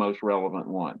one is the most relevant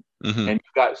one? Mm-hmm. And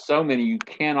you've got so many, you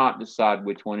cannot decide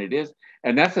which one it is.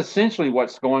 And that's essentially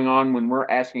what's going on when we're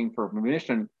asking for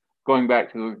permission. Going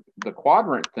back to the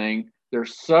quadrant thing,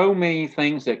 there's so many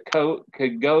things that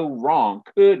could go wrong,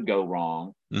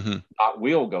 mm-hmm. not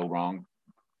will go wrong.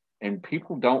 And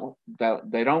people don't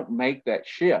make that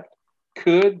shift.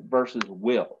 Could versus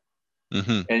will.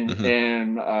 Mm-hmm.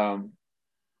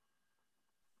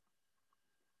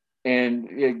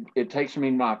 And it takes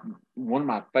me one of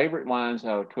my favorite lines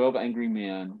out of 12 Angry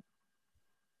Men,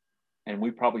 and we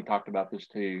probably talked about this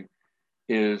too,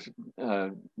 is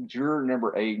juror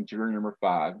number 8 and juror number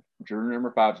 5. Juror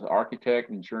number 5 is the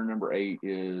architect, and juror number 8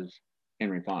 is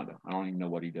Henry Fonda. I don't even know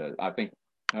what he does. I think,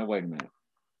 wait a minute.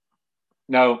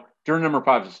 No, juror number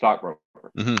 5 is a stockbroker.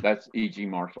 Mm-hmm. That's E.G.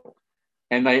 Marshall.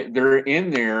 And they're in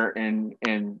there, and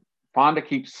Fonda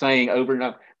keeps saying over and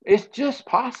over, it's just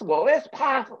possible. It's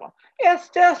possible. It's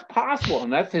just possible.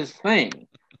 And that's his thing.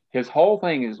 His whole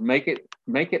thing is make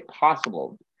it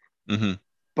possible. Mm-hmm.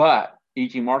 But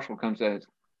E.G. Marshall comes as,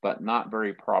 but not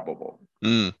very probable.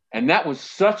 Mm. And that was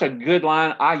such a good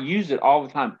line. I use it all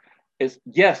the time. It's,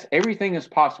 yes, everything is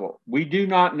possible. We do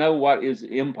not know what is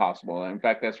impossible. In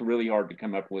fact, that's really hard to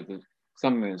come up with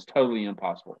something that is totally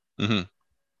impossible. Mm-hmm.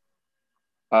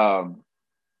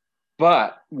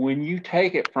 But when you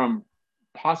take it from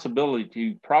possibility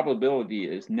to probability,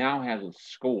 is now has a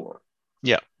score.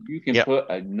 Yeah. You can put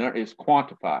it's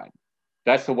quantified.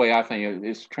 That's the way I think it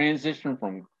is. Transition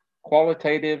from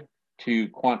qualitative to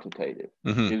quantitative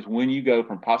is when you go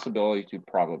from possibility to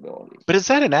probability. But is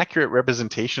that an accurate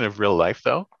representation of real life,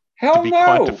 though? Hell to be no.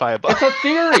 Quantifiable? It's a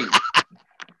theory.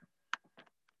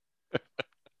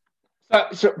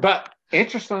 But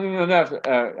interestingly enough,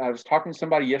 I was talking to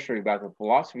somebody yesterday about the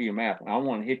philosophy of math, and I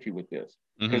want to hit you with this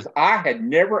because I had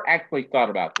never actually thought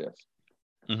about this.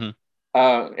 And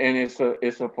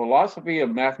it's a philosophy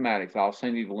of mathematics. I'll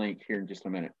send you the link here in just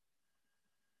a minute.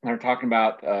 They're talking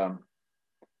about, I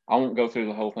won't go through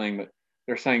the whole thing, but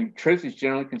they're saying truth is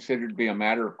generally considered to be a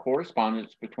matter of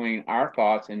correspondence between our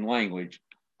thoughts and language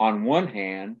on one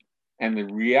hand and the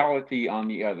reality on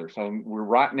the other. So we're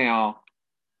right now,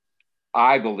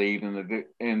 I believe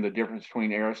in the difference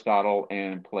between Aristotle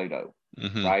and Plato,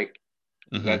 right?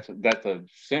 That's a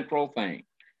central thing,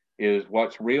 is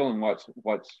what's real and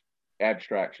what's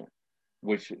abstraction,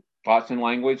 which thoughts and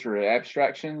language are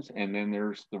abstractions, and then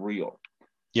there's the real.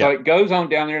 So it goes on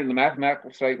down there, and the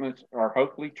mathematical statements are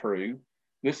hopefully true.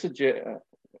 This suggests,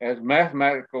 as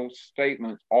mathematical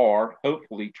statements are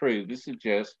hopefully true, this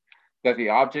suggests that the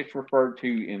objects referred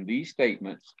to in these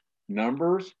statements,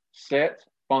 numbers, sets,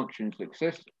 functions,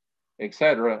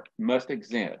 etc., must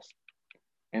exist.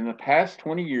 In the past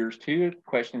 20 years, two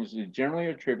questions are generally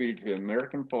attributed to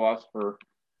American philosopher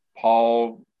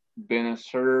Paul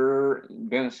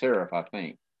Benacerraf, I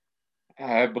think,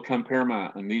 have become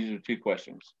paramount, and these are two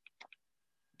questions.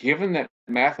 Given that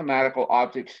mathematical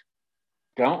objects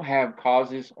don't have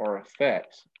causes or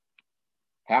effects,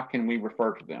 how can we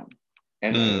refer to them?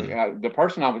 And the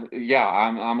person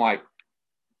I'm like,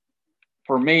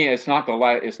 for me, it's not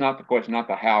the question, not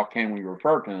the how can we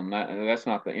refer to them. That's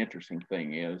not the interesting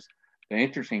thing. The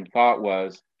interesting thought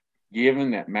was,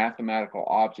 given that mathematical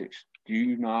objects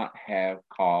do not have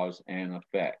cause and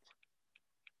effect.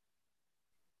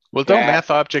 Well, don't math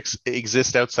objects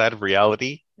exist outside of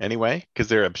reality anyway, because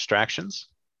they're abstractions?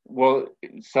 Well,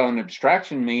 so an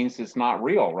abstraction means it's not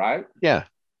real, right? Yeah.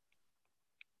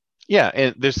 Yeah,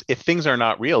 and if things are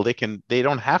not real, they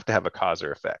don't have to have a cause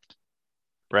or effect,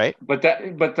 right? But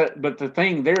the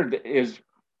thing there is,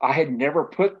 I'd never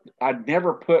put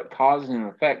cause and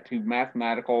effect to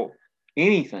mathematical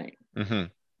anything.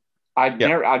 I'd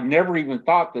never even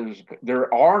thought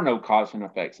there are no cause and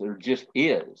effects. There just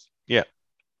is. Yeah.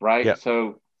 Right. Yeah.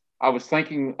 So I was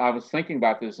thinking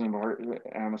about this, and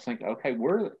I was thinking, okay,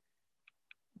 where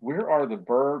are the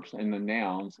verbs and the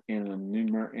nouns in the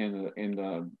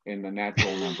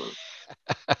natural numbers?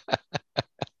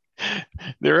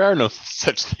 There are no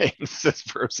such things as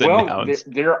verbs and nouns.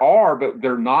 There are, but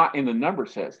they're not in the number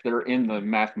sets. They're in the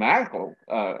mathematical,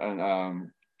 the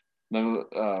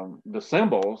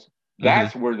symbols.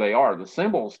 That's where they are. The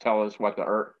symbols tell us what the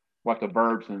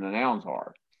verbs and the nouns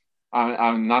are.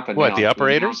 I'm not the nouns, the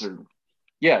operators? The nouns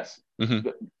yes.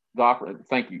 The operator.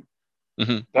 Thank you.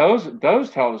 Those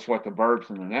tell us what the verbs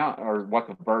and the noun, or what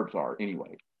the verbs are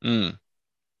anyway.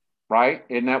 Right?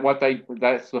 Isn't that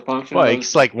that's the function? Well,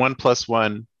 it's like 1 +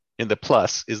 1, and the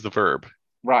plus is the verb.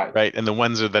 Right. Right. And the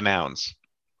ones are the nouns.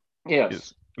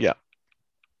 Yes. Yeah.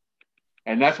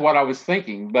 And that's what I was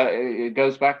thinking, but it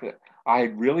goes back to, I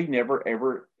had really never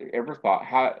ever thought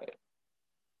how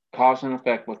cause and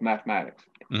effect with mathematics,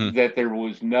 that there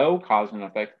was no cause and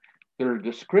effect. They're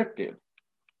descriptive.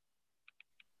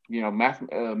 You know, math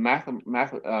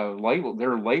label.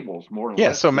 They're labels more than less.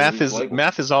 Yeah. So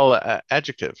math is all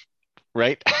adjective,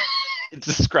 right? It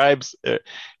describes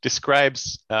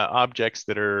objects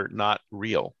that are not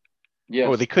real. Yes.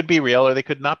 Or they could be real or they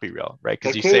could not be real, right?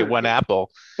 Because you say one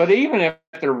apple. But even if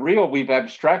they're real, we've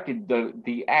abstracted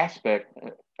the aspect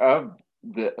of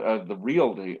the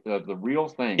real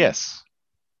thing. Yes.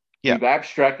 Yeah. We've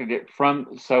abstracted it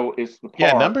from, so it's the part.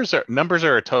 Yeah, numbers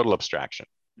are a total abstraction.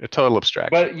 A total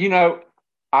abstraction. But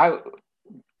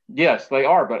yes, they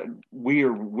are, but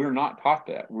we're not taught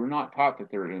that. We're not taught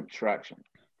that they're an abstraction.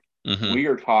 We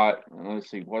are taught, let's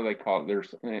see, what do they call it?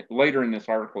 There's later in this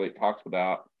article it talks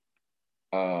about,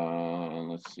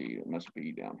 let's see, it must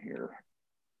be down here.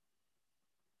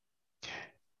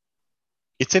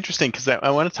 It's interesting because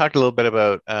I want to talk a little bit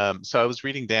about, so I was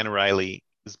reading Dan O'Reilly's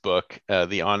book,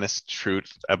 The Honest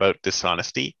Truth About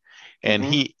Dishonesty. And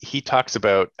he talks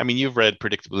about, I mean, you've read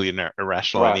Predictably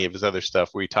Irrational, any of his other stuff,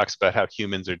 where he talks about how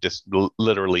humans are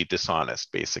literally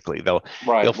dishonest. Basically, they'll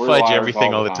fudge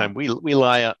everything all the time. We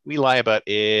lie about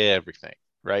everything,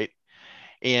 right?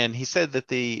 And he said that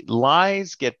the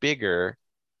lies get bigger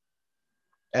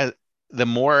the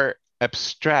more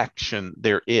abstraction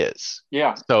there is.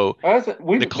 Yeah. So That's the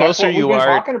that's closer what we've you been are,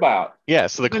 talking about. yeah.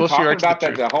 So the We've been closer you are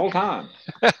talking to the about that truth. the whole time.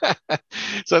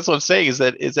 So that's what I'm saying. Is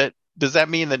that does that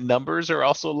mean that numbers are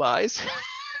also lies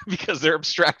because they're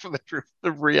abstract from the truth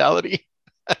of reality?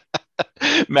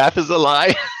 Math is a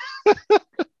lie.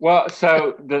 Well,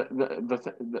 so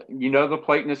the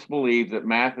Platonists believe that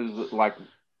math is like,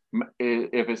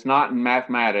 if it's not in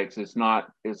mathematics, it's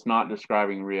not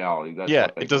describing reality. That's Yeah,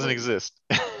 what they it doesn't believe. exist.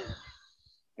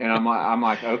 And I'm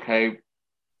like, okay.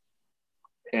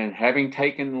 And having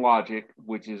taken logic,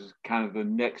 which is kind of the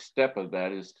next step of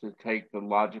that, is to take the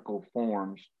logical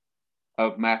forms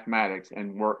of mathematics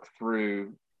and work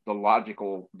through the logic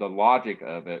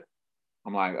of it.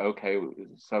 I'm like, okay,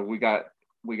 so we got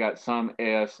some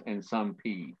S and some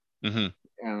P, Mm-hmm.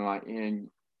 and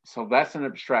so that's an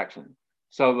abstraction.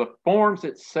 So the forms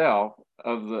itself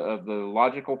of the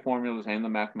logical formulas and the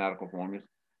mathematical formulas,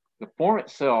 the form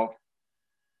itself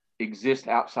exists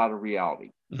outside of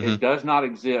reality. Mm-hmm. It does not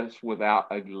exist without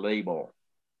a label,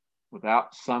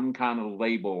 without some kind of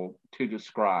label to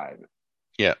describe,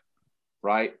 Yeah.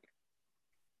 right?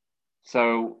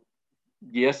 So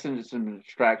yes, it's an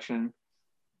abstraction,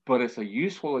 but it's a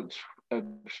useful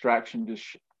abstraction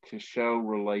to show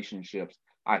relationships.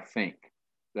 I think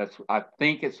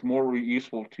it's more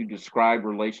useful to describe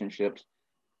relationships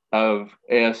of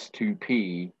S to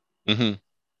P Mm-hmm.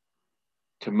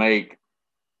 to make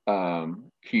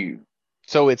Q.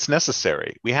 So it's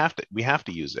necessary. We have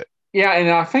to use it. Yeah, and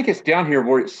I think it's down here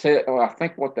where it said. I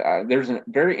think there's a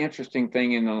very interesting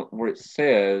thing where it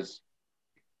says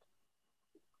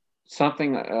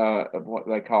something. What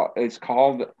they call it. It's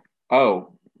called.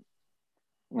 Oh,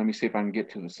 let me see if I can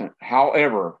get to the sentence.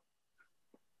 However,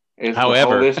 is the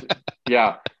However, holistic.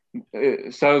 Yeah.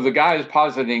 So the guy is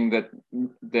positing that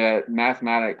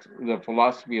mathematics, the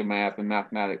philosophy of math and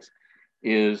mathematics,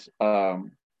 is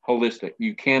holistic.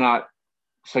 You cannot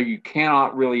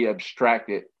really abstract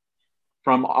it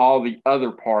from all the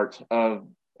other parts of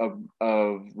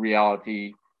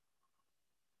reality,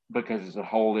 because it's a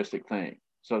holistic thing.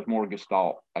 So it's more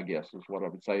gestalt, I guess, is what I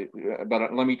would say.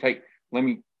 But let me take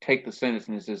the sentence,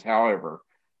 and it says, however,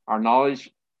 our knowledge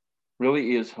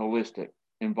really is holistic,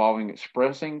 involving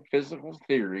expressing physical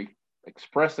theory.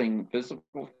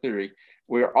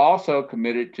 We are also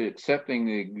committed to accepting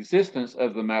the existence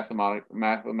of the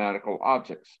mathematical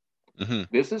objects. mm-hmm.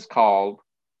 This is called,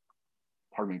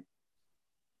 pardon me,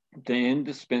 the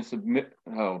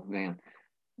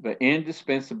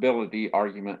indispensability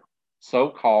argument, so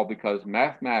called because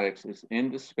mathematics is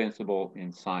indispensable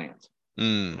in science.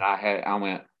 Mm. And I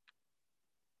went,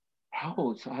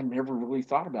 oh, so I never really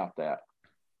thought about that,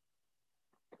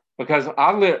 because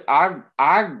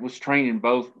I was trained in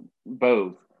both.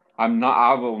 I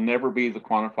will never be the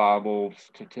quantifiable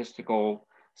statistical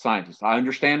scientist. I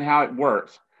understand how it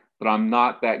works, but I'm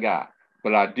not that guy.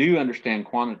 But I do understand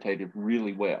quantitative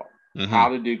really well. Mm-hmm. How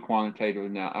to do qualitative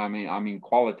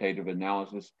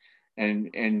analysis,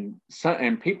 and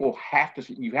people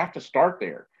you have to start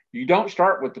there. You don't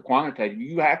start with the quantitative.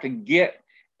 You have to get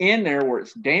in there where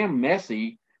it's damn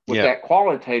messy with Yeah. that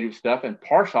qualitative stuff and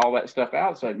parse all that stuff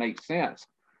out so it makes sense.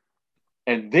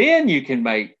 And then you can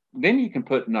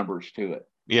put numbers to it.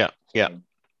 Yeah. Yeah. So,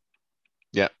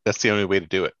 Yeah. That's the only way to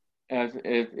do it.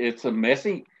 it's a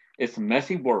messy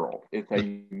world. It's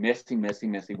a messy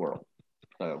world.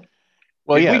 So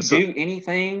Well, did yeah. we So do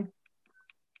anything?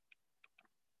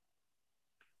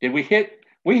 Did we hit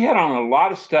on a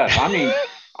lot of stuff? I mean,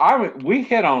 we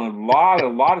hit on a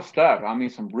lot of stuff. I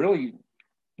mean,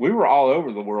 we were all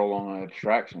over the world on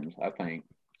abstractions, I think.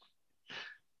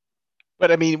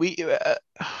 but I mean,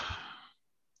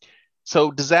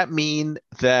 so does that mean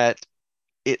that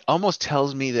it almost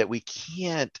tells me that we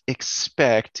can't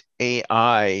expect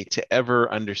AI to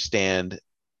ever understand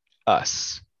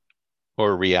us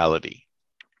or reality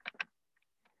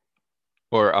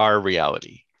or our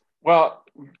reality? Well,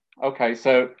 okay,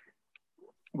 so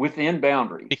within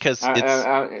boundaries, Because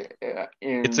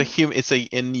it's a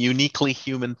uniquely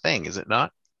human thing, is it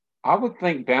not? I would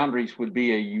think boundaries would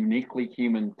be a uniquely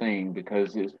human thing,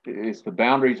 because it's the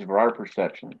boundaries of our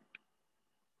perception.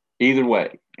 Either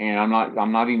way, and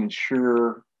I'm not even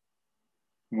sure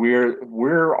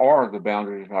where are the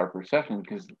boundaries of our perception,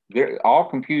 because all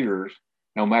computers,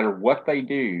 no matter what they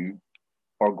do,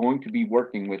 are going to be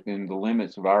working within the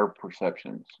limits of our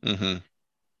perceptions. Mm-hmm.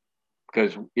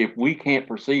 Because if we can't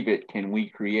perceive it, can we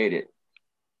create it?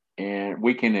 And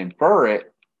we can infer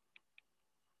it,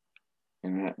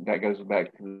 and that goes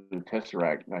back to the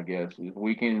Tesseract, I guess.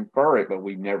 We can infer it, but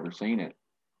we've never seen it.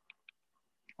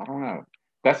 I don't know.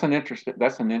 That's an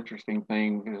interesting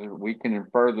thing, because we can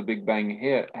infer the Big Bang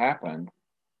hit happened,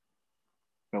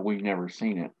 but we've never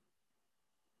seen it.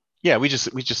 Yeah, we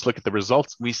just look at the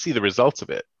results. We see the results of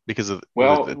it because of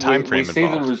the time we frame see the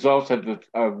involved. results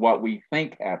of what we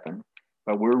think happened,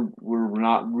 but we're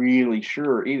not really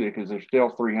sure either, because there's still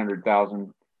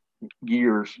 300,000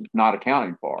 years not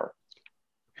accounted for.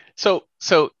 So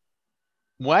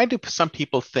why do some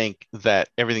people think that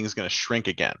everything is going to shrink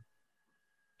again?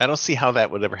 I don't see how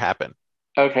that would ever happen.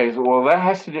 Okay, so that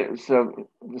has to do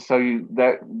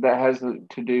that has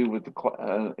to do with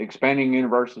the expanding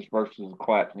universes versus the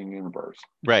collapsing universe,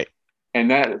 right? And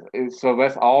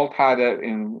that's all tied up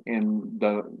in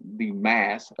the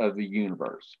mass of the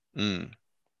universe, and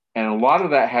a lot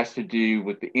of that has to do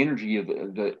with the energy of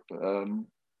the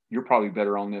you're probably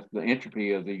better on this. The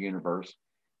entropy of the universe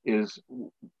is.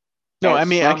 No, I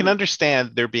mean, I can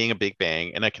understand there being a Big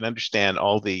Bang, and I can understand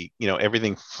all the,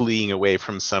 everything fleeing away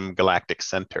from some galactic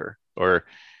center, or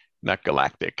not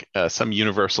galactic, some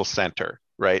universal center,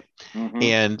 right?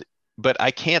 Mm-hmm. But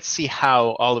I can't see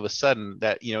how all of a sudden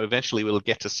that, eventually we'll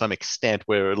get to some extent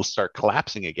where it'll start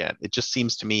collapsing again. It just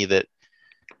seems to me that,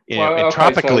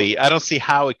 entropically, I don't see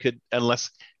how it could,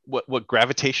 unless what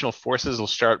gravitational forces will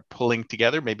start pulling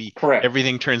together. Maybe correct.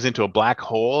 Everything turns into a black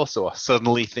hole, so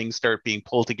suddenly things start being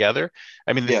pulled together.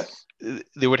 I mean, yes.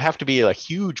 There would have to be a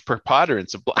huge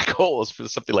preponderance of black holes for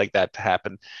something like that to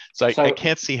happen. So I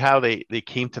can't see how they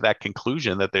came to that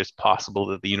conclusion that there's possible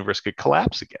that the universe could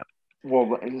collapse again.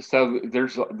 Well, so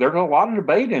there's a lot of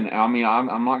debate in it. I mean,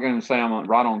 I'm not going to say I'm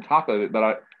right on top of it,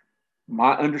 but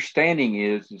my understanding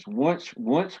is once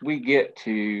we get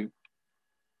to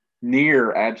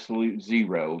near absolute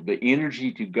zero, the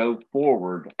energy to go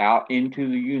forward out into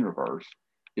the universe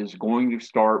is going to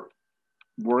start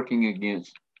working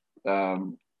against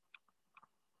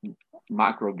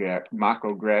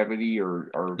microgravity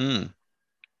or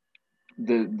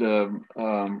the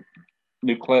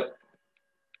nuclear.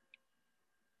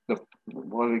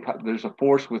 What do they call? There's a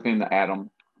force within the atom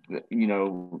that,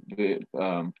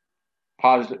 the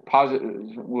positive.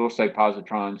 We'll say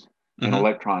positrons and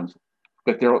electrons.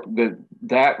 But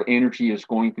that energy is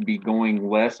going to be going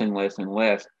less and less and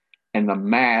less, and the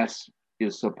mass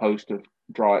is supposed to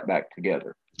draw it back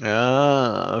together.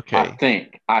 Oh, okay. I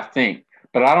think,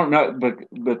 but I don't know. But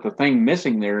the thing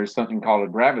missing there is something called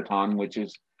a graviton, which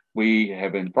is we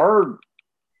have inferred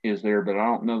is there, but I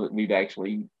don't know that we've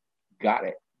actually got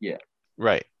it yet.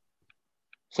 Right.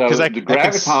 So the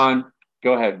graviton.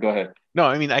 Go ahead. No,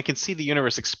 I mean, I can see the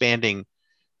universe expanding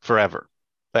forever,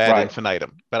 ad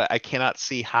infinitum, but I cannot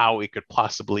see how it could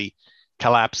possibly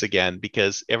collapse again,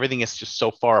 because everything is just so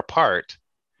far apart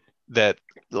that,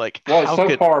 like, it's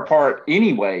so far apart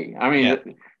anyway. I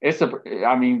mean,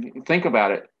 think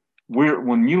about it.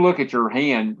 When you look at your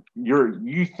hand,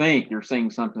 you think you're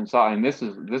seeing something solid, and this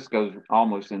goes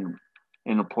almost in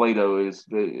a Plato,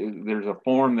 there's a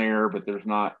form there, but there's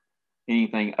not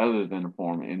anything other than a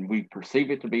form, and we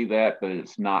perceive it to be that, but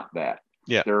it's not that.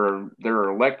 Yeah. There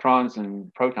are electrons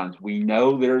and protons. We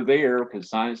know they're there because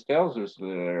science tells us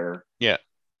they're there. Yeah.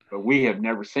 But we have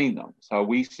never seen them, so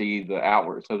we see the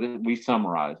outward. So we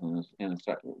summarize in a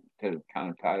second to kind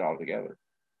of tie it all together.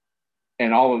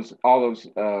 And all those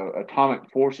atomic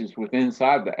forces within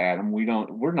inside the atom,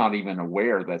 we're not even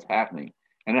aware that's happening,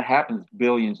 and it happens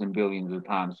billions and billions of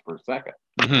times per second.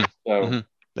 So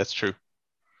that's true.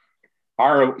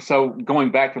 So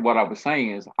going back to what I was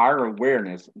saying is our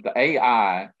awareness, the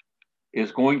AI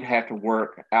is going to have to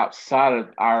work outside of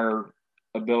our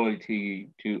ability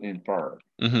to infer.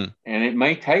 And it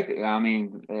may take, I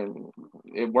mean,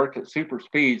 it worked at super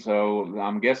speed, so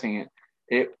I'm guessing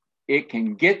it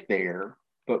can get there,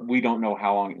 but we don't know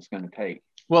how long it's going to take.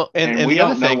 Well, and we the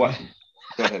don't other know thing, what.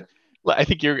 Go ahead. I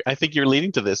think you're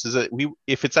leading to this, is that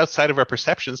if it's outside of our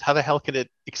perceptions, how the hell can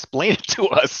it explain it to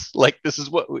us? Like, this is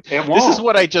what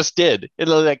I just did.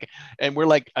 And we're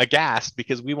like aghast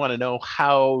because we want to know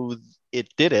how it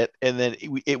did it, and then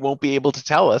it won't be able to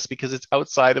tell us because it's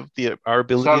outside of our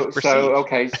ability to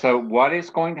perceive. So what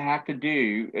it's going to have to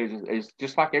do is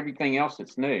just like everything else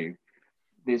that's new.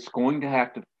 It's going to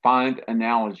have to find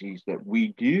analogies that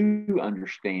we do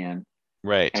understand.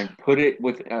 Right. And put it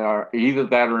with either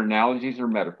that or analogies or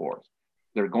metaphors.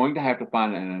 They're going to have to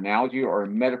find an analogy or a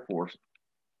metaphor,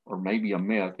 or maybe a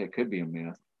myth. It could be a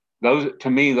myth. To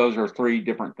me, those are three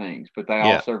different things, but they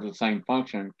all serve the same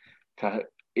function,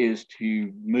 is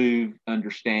to move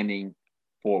understanding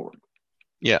forward.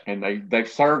 Yeah. And they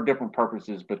serve different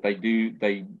purposes, but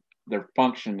their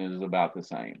function is about the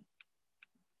same.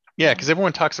 Yeah, because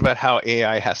everyone talks about how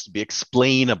AI has to be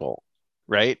explainable,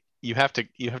 right? You have to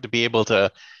be able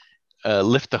to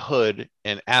lift the hood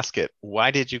and ask it,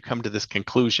 why did you come to this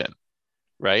conclusion,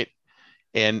 right?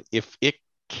 And if it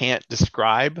can't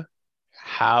describe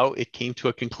how it came to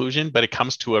a conclusion, but it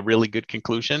comes to a really good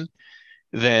conclusion,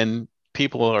 then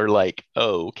people are like,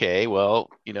 oh, okay, well,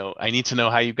 I need to know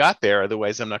how you got there.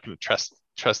 Otherwise, I'm not going to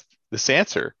trust this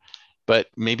answer. But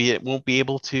maybe it won't be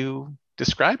able to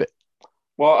describe it.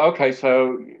 Well, okay.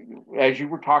 So as you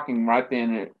were talking right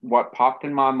then, what popped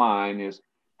in my mind is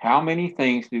how many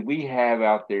things do we have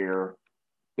out there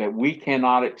that we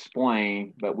cannot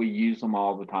explain, but we use them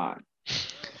all the time?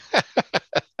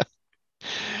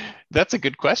 That's a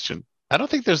good question. I don't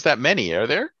think there's that many, are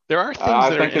there? There are things I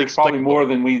that think are there's probably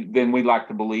inexplicable. more than we like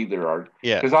to believe there are.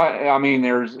 Yeah. Because I mean,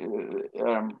 there's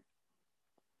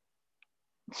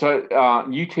so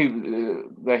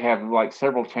YouTube, they have like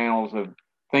several channels of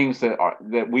things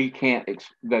that we can't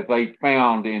that they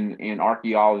found in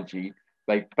archaeology.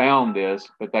 They found this,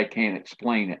 but they can't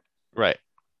explain it. Right.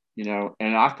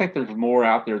 And I think there's more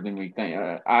out there than we think.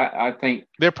 I think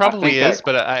there probably think is,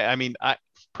 but I mean, I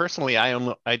personally,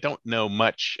 I don't know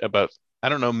much about. I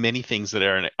don't know many things that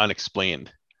are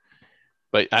unexplained.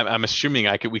 But I'm assuming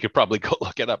we could probably go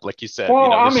look it up, like you said.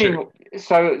 Well, I mean,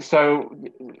 so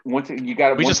once you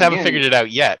got it, we just haven't figured it out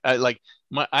yet. I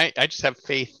just have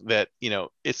faith that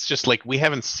it's just like we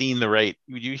haven't seen the right.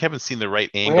 You haven't seen the right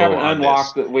angle. We haven't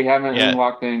unlocked it. We haven't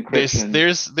unlocked the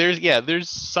encryption. There's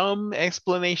some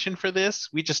explanation for this.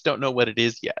 We just don't know what it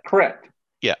is yet. Correct.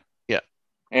 Yeah.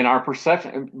 And our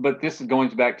perception, but this is going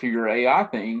back to your AI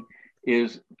thing,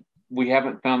 is we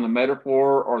haven't found the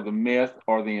metaphor or the myth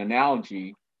or the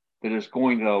analogy that is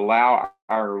going to allow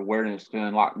our awareness to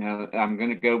unlock. Now, I'm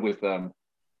going to go with the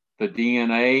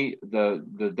DNA,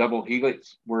 the double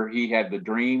helix, where he had the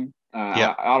dream.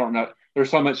 I don't know. There's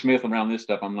so much myth around this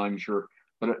stuff, I'm not even sure.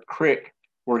 But at Crick,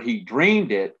 where he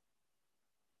dreamed it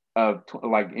of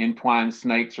like entwined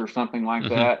snakes or something like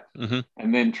that,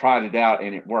 and then tried it out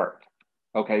and it worked.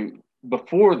 Okay.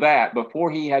 Before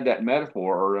he had that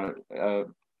metaphor,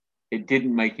 it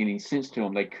didn't make any sense to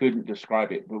them. They couldn't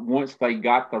describe it. But once they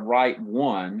got the right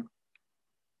one,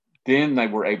 then they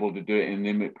were able to do it, and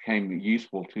then it became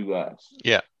useful to us.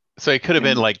 Yeah. So it could have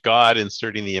been like God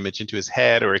inserting the image into his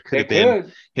head, or it could have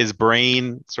been his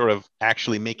brain sort of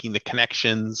actually making the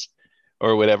connections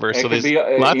or whatever. So there's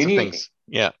lots of things.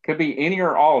 Yeah. Could be any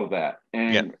or all of that.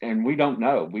 And we don't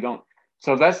know. We don't.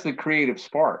 So that's the creative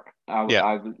spark. And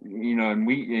I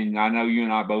know you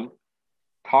and I both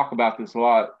talk about this a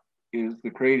lot, is the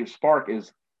creative spark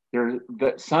is there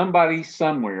that somebody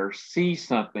somewhere sees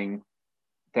something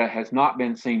that has not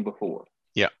been seen before.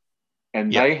 Yeah.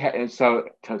 And so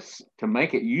to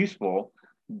make it useful,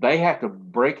 they have to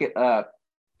break it up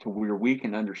to where we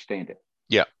can understand it.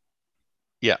 Yeah.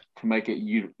 Yeah. To make it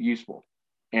useful.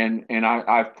 And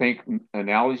I think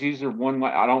analogies are one way.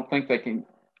 I don't think they can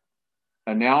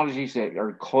analogies that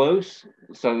are close,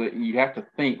 so that you have to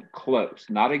think close,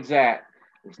 not exact.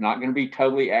 It's not going to be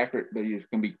totally accurate, but it's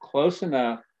going to be close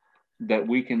enough that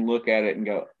we can look at it and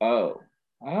go, oh,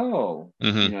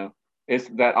 it's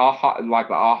that aha, like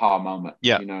the aha moment.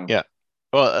 Yeah. Yeah.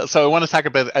 Well, so I want to talk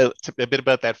about a bit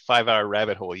about that 5-hour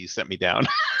rabbit hole you sent me down.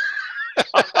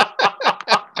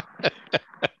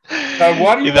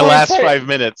 What do you in the last 5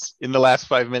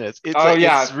 minutes?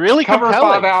 It's really cover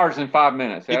compelling. 5 hours in 5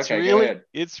 minutes.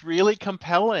 It's really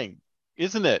compelling,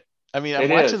 isn't it? I mean, I'm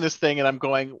watching this thing and I'm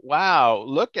going, wow,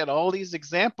 look at all these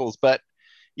examples. But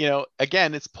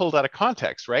again, it's pulled out of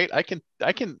context, right? I can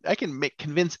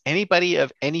convince anybody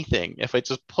of anything if I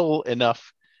just pull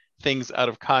enough things out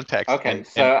of context. Okay, and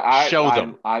show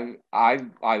them.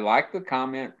 I like the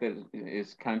comment that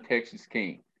is context is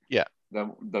king. Yeah.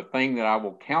 The thing that I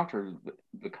will counter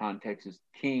the context is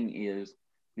king is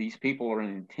these people are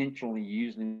intentionally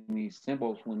using these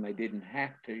symbols when they didn't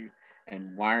have to,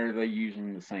 and why are they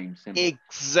using the same symbol?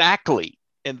 Exactly.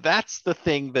 And that's the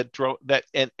thing that drove that.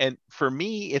 And for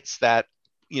me, it's that,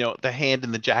 the hand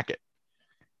in the jacket,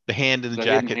 the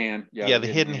jacket. Hand. Yeah. The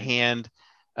hidden hand.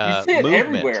 You see it movement.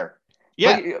 Everywhere.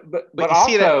 Yeah. But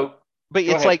also, but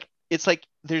it's like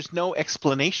there's no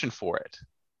explanation for it.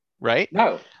 Right?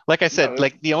 No. Like I said,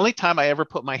 like the only time I ever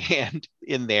put my hand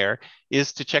in there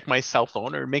is to check my cell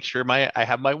phone or make sure I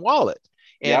have my wallet.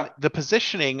 And the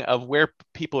positioning of where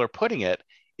people are putting it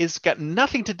is got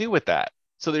nothing to do with that.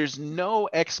 So there's no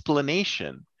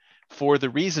explanation for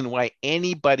the reason why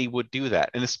anybody would do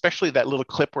that. And especially that little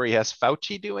clip where he has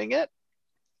Fauci doing it.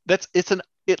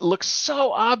 It looks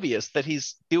so obvious that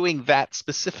he's doing that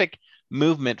specific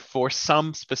movement for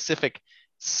some specific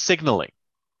signaling,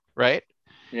 right?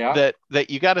 Yeah. That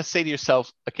you got to say to yourself,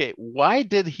 okay, why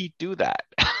did he do that?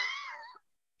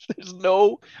 There's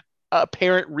no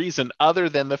apparent reason other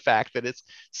than the fact that it's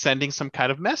sending some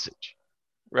kind of message,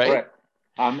 right? Correct.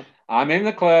 I'm in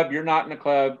the club. You're not in the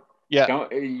club. Yeah.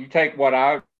 Don't you take what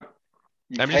I.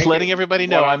 I'm just letting everybody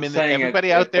know I'm in.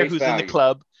 Everybody out there who's in the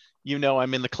club,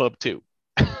 I'm in the club too.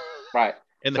 Right.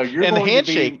 And so the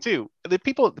handshake too. The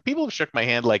people have shook my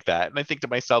hand like that, and I think to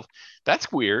myself,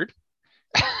 that's weird.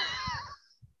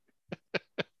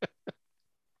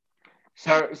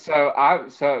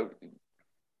 So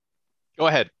go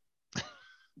ahead.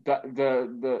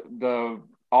 The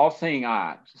all-seeing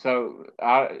eye. So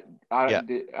I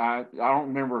don't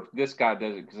remember if this guy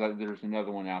does it, because there's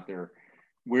another one out there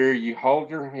where you hold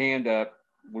your hand up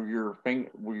where your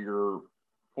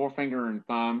forefinger and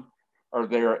thumb are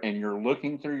there, and you're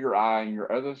looking through your eye, and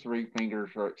your other three fingers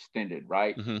are extended,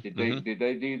 right? Mm-hmm, Did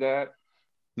they do that?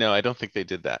 No, I don't think they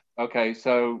did that. Okay,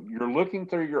 so you're looking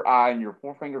through your eye, and your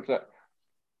four fingers up.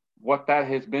 What that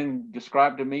has been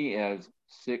described to me as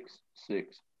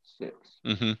 666.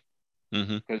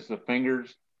 Because the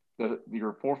fingers,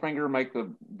 your forefinger make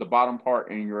the bottom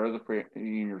part, and your three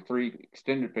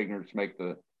extended fingers make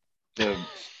the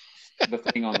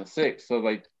thing on the six. So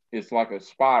it's like a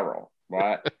spiral,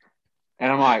 right? And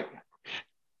I'm like,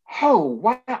 oh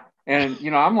wow! And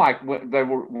I'm like, when they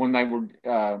were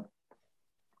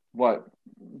what,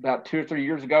 about 2 or 3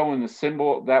 years ago, when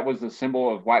that was the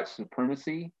symbol of white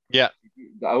supremacy. Yeah.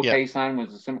 The OK sign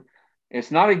was the symbol. It's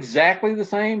not exactly the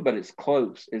same, but it's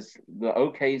close. It's the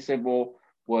OK symbol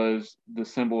was the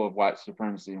symbol of white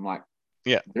supremacy. I'm like,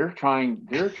 yeah, they're trying,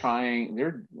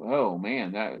 oh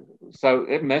man, so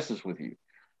it messes with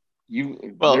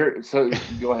you. So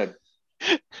go ahead.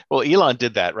 Well, Elon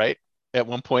did that, right? At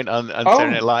one point on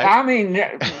Saturday Night Live. I mean,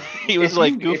 he was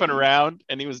goofing around,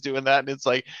 and he was doing that, and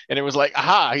it was like,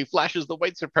 aha, he flashes the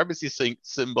white supremacy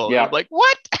symbol. Yeah. I'm like,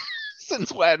 what?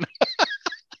 Since when?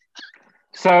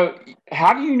 So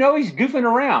how do you know he's goofing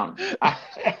around?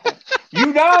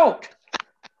 You don't.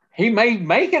 He may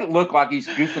make it look like he's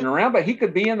goofing around, but he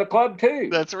could be in the club too.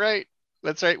 That's right.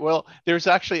 Well, there's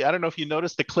actually, I don't know if you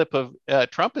noticed the clip of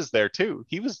Trump is there too.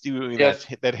 He was doing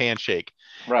that handshake.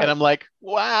 Right. And I'm like,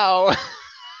 wow,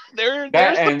 there's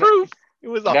the proof. It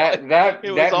was all that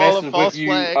messes with you.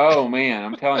 Flag. Oh man,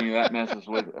 I'm telling you, that messes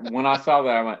with. When I saw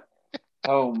that, I went,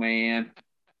 oh man.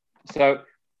 So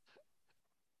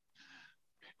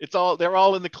they're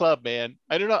all in the club, man.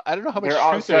 I don't know how much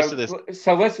truth there is to this.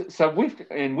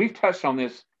 We've touched on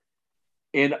this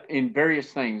in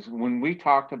various things. When we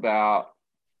talked about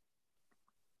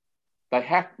they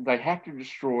have to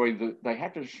destroy the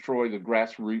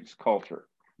grassroots culture.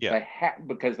 Yeah.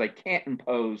 Because they can't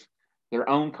impose their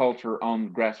own culture on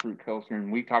grassroots culture.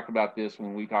 And we talked about this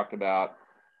when we talked about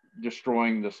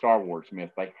destroying the Star Wars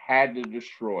myth. They had to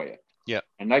destroy it. Yeah.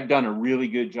 And they've done a really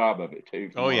good job of it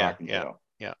too. Oh yeah. Yeah.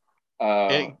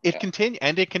 It continues.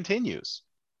 It continues.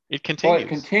 Well, it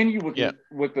continued with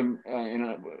them.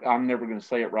 I'm never going to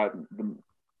say it right. The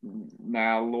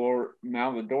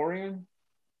Mandalorian.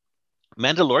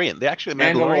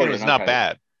 Mandalorian was not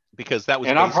bad, because that was.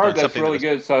 And I've heard that's really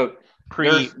good. So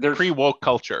pre woke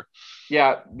culture.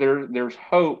 Yeah, there's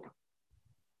hope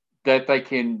that they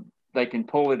can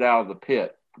pull it out of the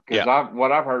pit, because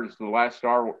what I've heard is the Last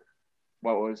Jedi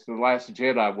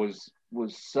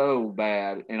was so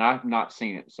bad, and I've not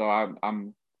seen it, so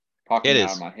I'm talking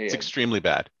out of my head. It's extremely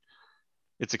bad.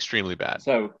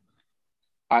 So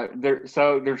I've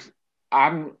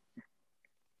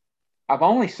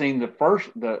only seen the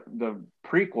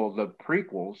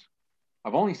prequels.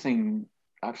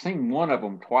 I've seen one of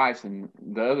them twice, and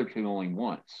the other two only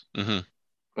once. Mm-hmm.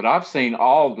 But I've seen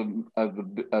all of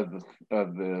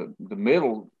the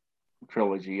middle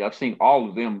trilogy. I've seen all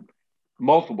of them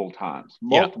multiple times.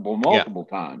 Multiple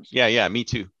times. Yeah, me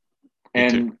too.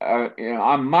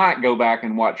 I might go back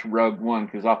and watch Rogue One,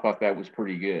 because I thought that was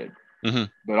pretty good. Mm-hmm.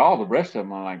 But all the rest of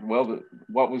them, I'm like, well,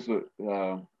 what was the?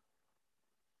 The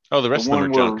rest of them are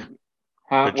junk.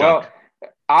 Well,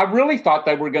 I really thought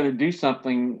they were going to do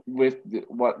something with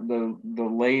the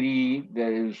lady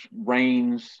that is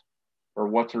Reigns, or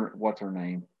what's her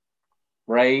name,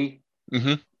 Rey.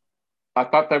 Mm-hmm. I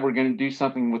thought they were going to do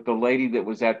something with the lady that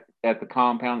was at the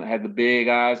compound that had the big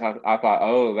eyes. I thought,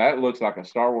 oh, that looks like a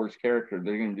Star Wars character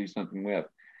they're going to do something with.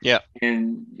 Yeah.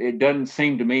 And it doesn't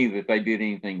seem to me that they did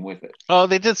anything with it. Oh,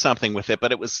 they did something with it,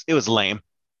 but it was lame.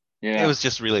 Yeah. It was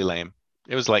just really lame.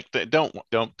 It was like, don't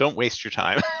waste your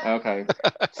time. Okay.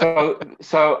 So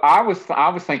I was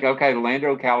thinking, okay,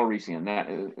 Lando Calrissian, that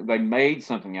they made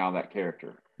something out of that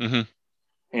character. Mm-hmm.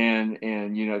 And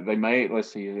they made,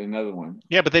 let's see, another one.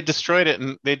 Yeah, but they destroyed it,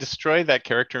 and they destroyed that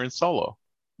character in Solo.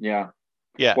 Yeah.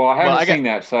 Yeah. Well, I haven't seen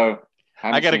that, so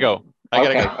I gotta go.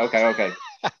 Okay.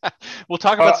 We'll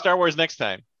talk about Star Wars next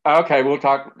time. Okay, we'll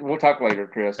talk later,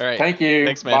 Chris. All right. Thank you.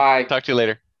 Thanks, man. Bye. Talk to you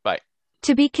later. Bye.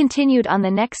 To be continued on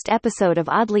the next episode of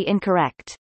Oddly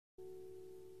Incorrect.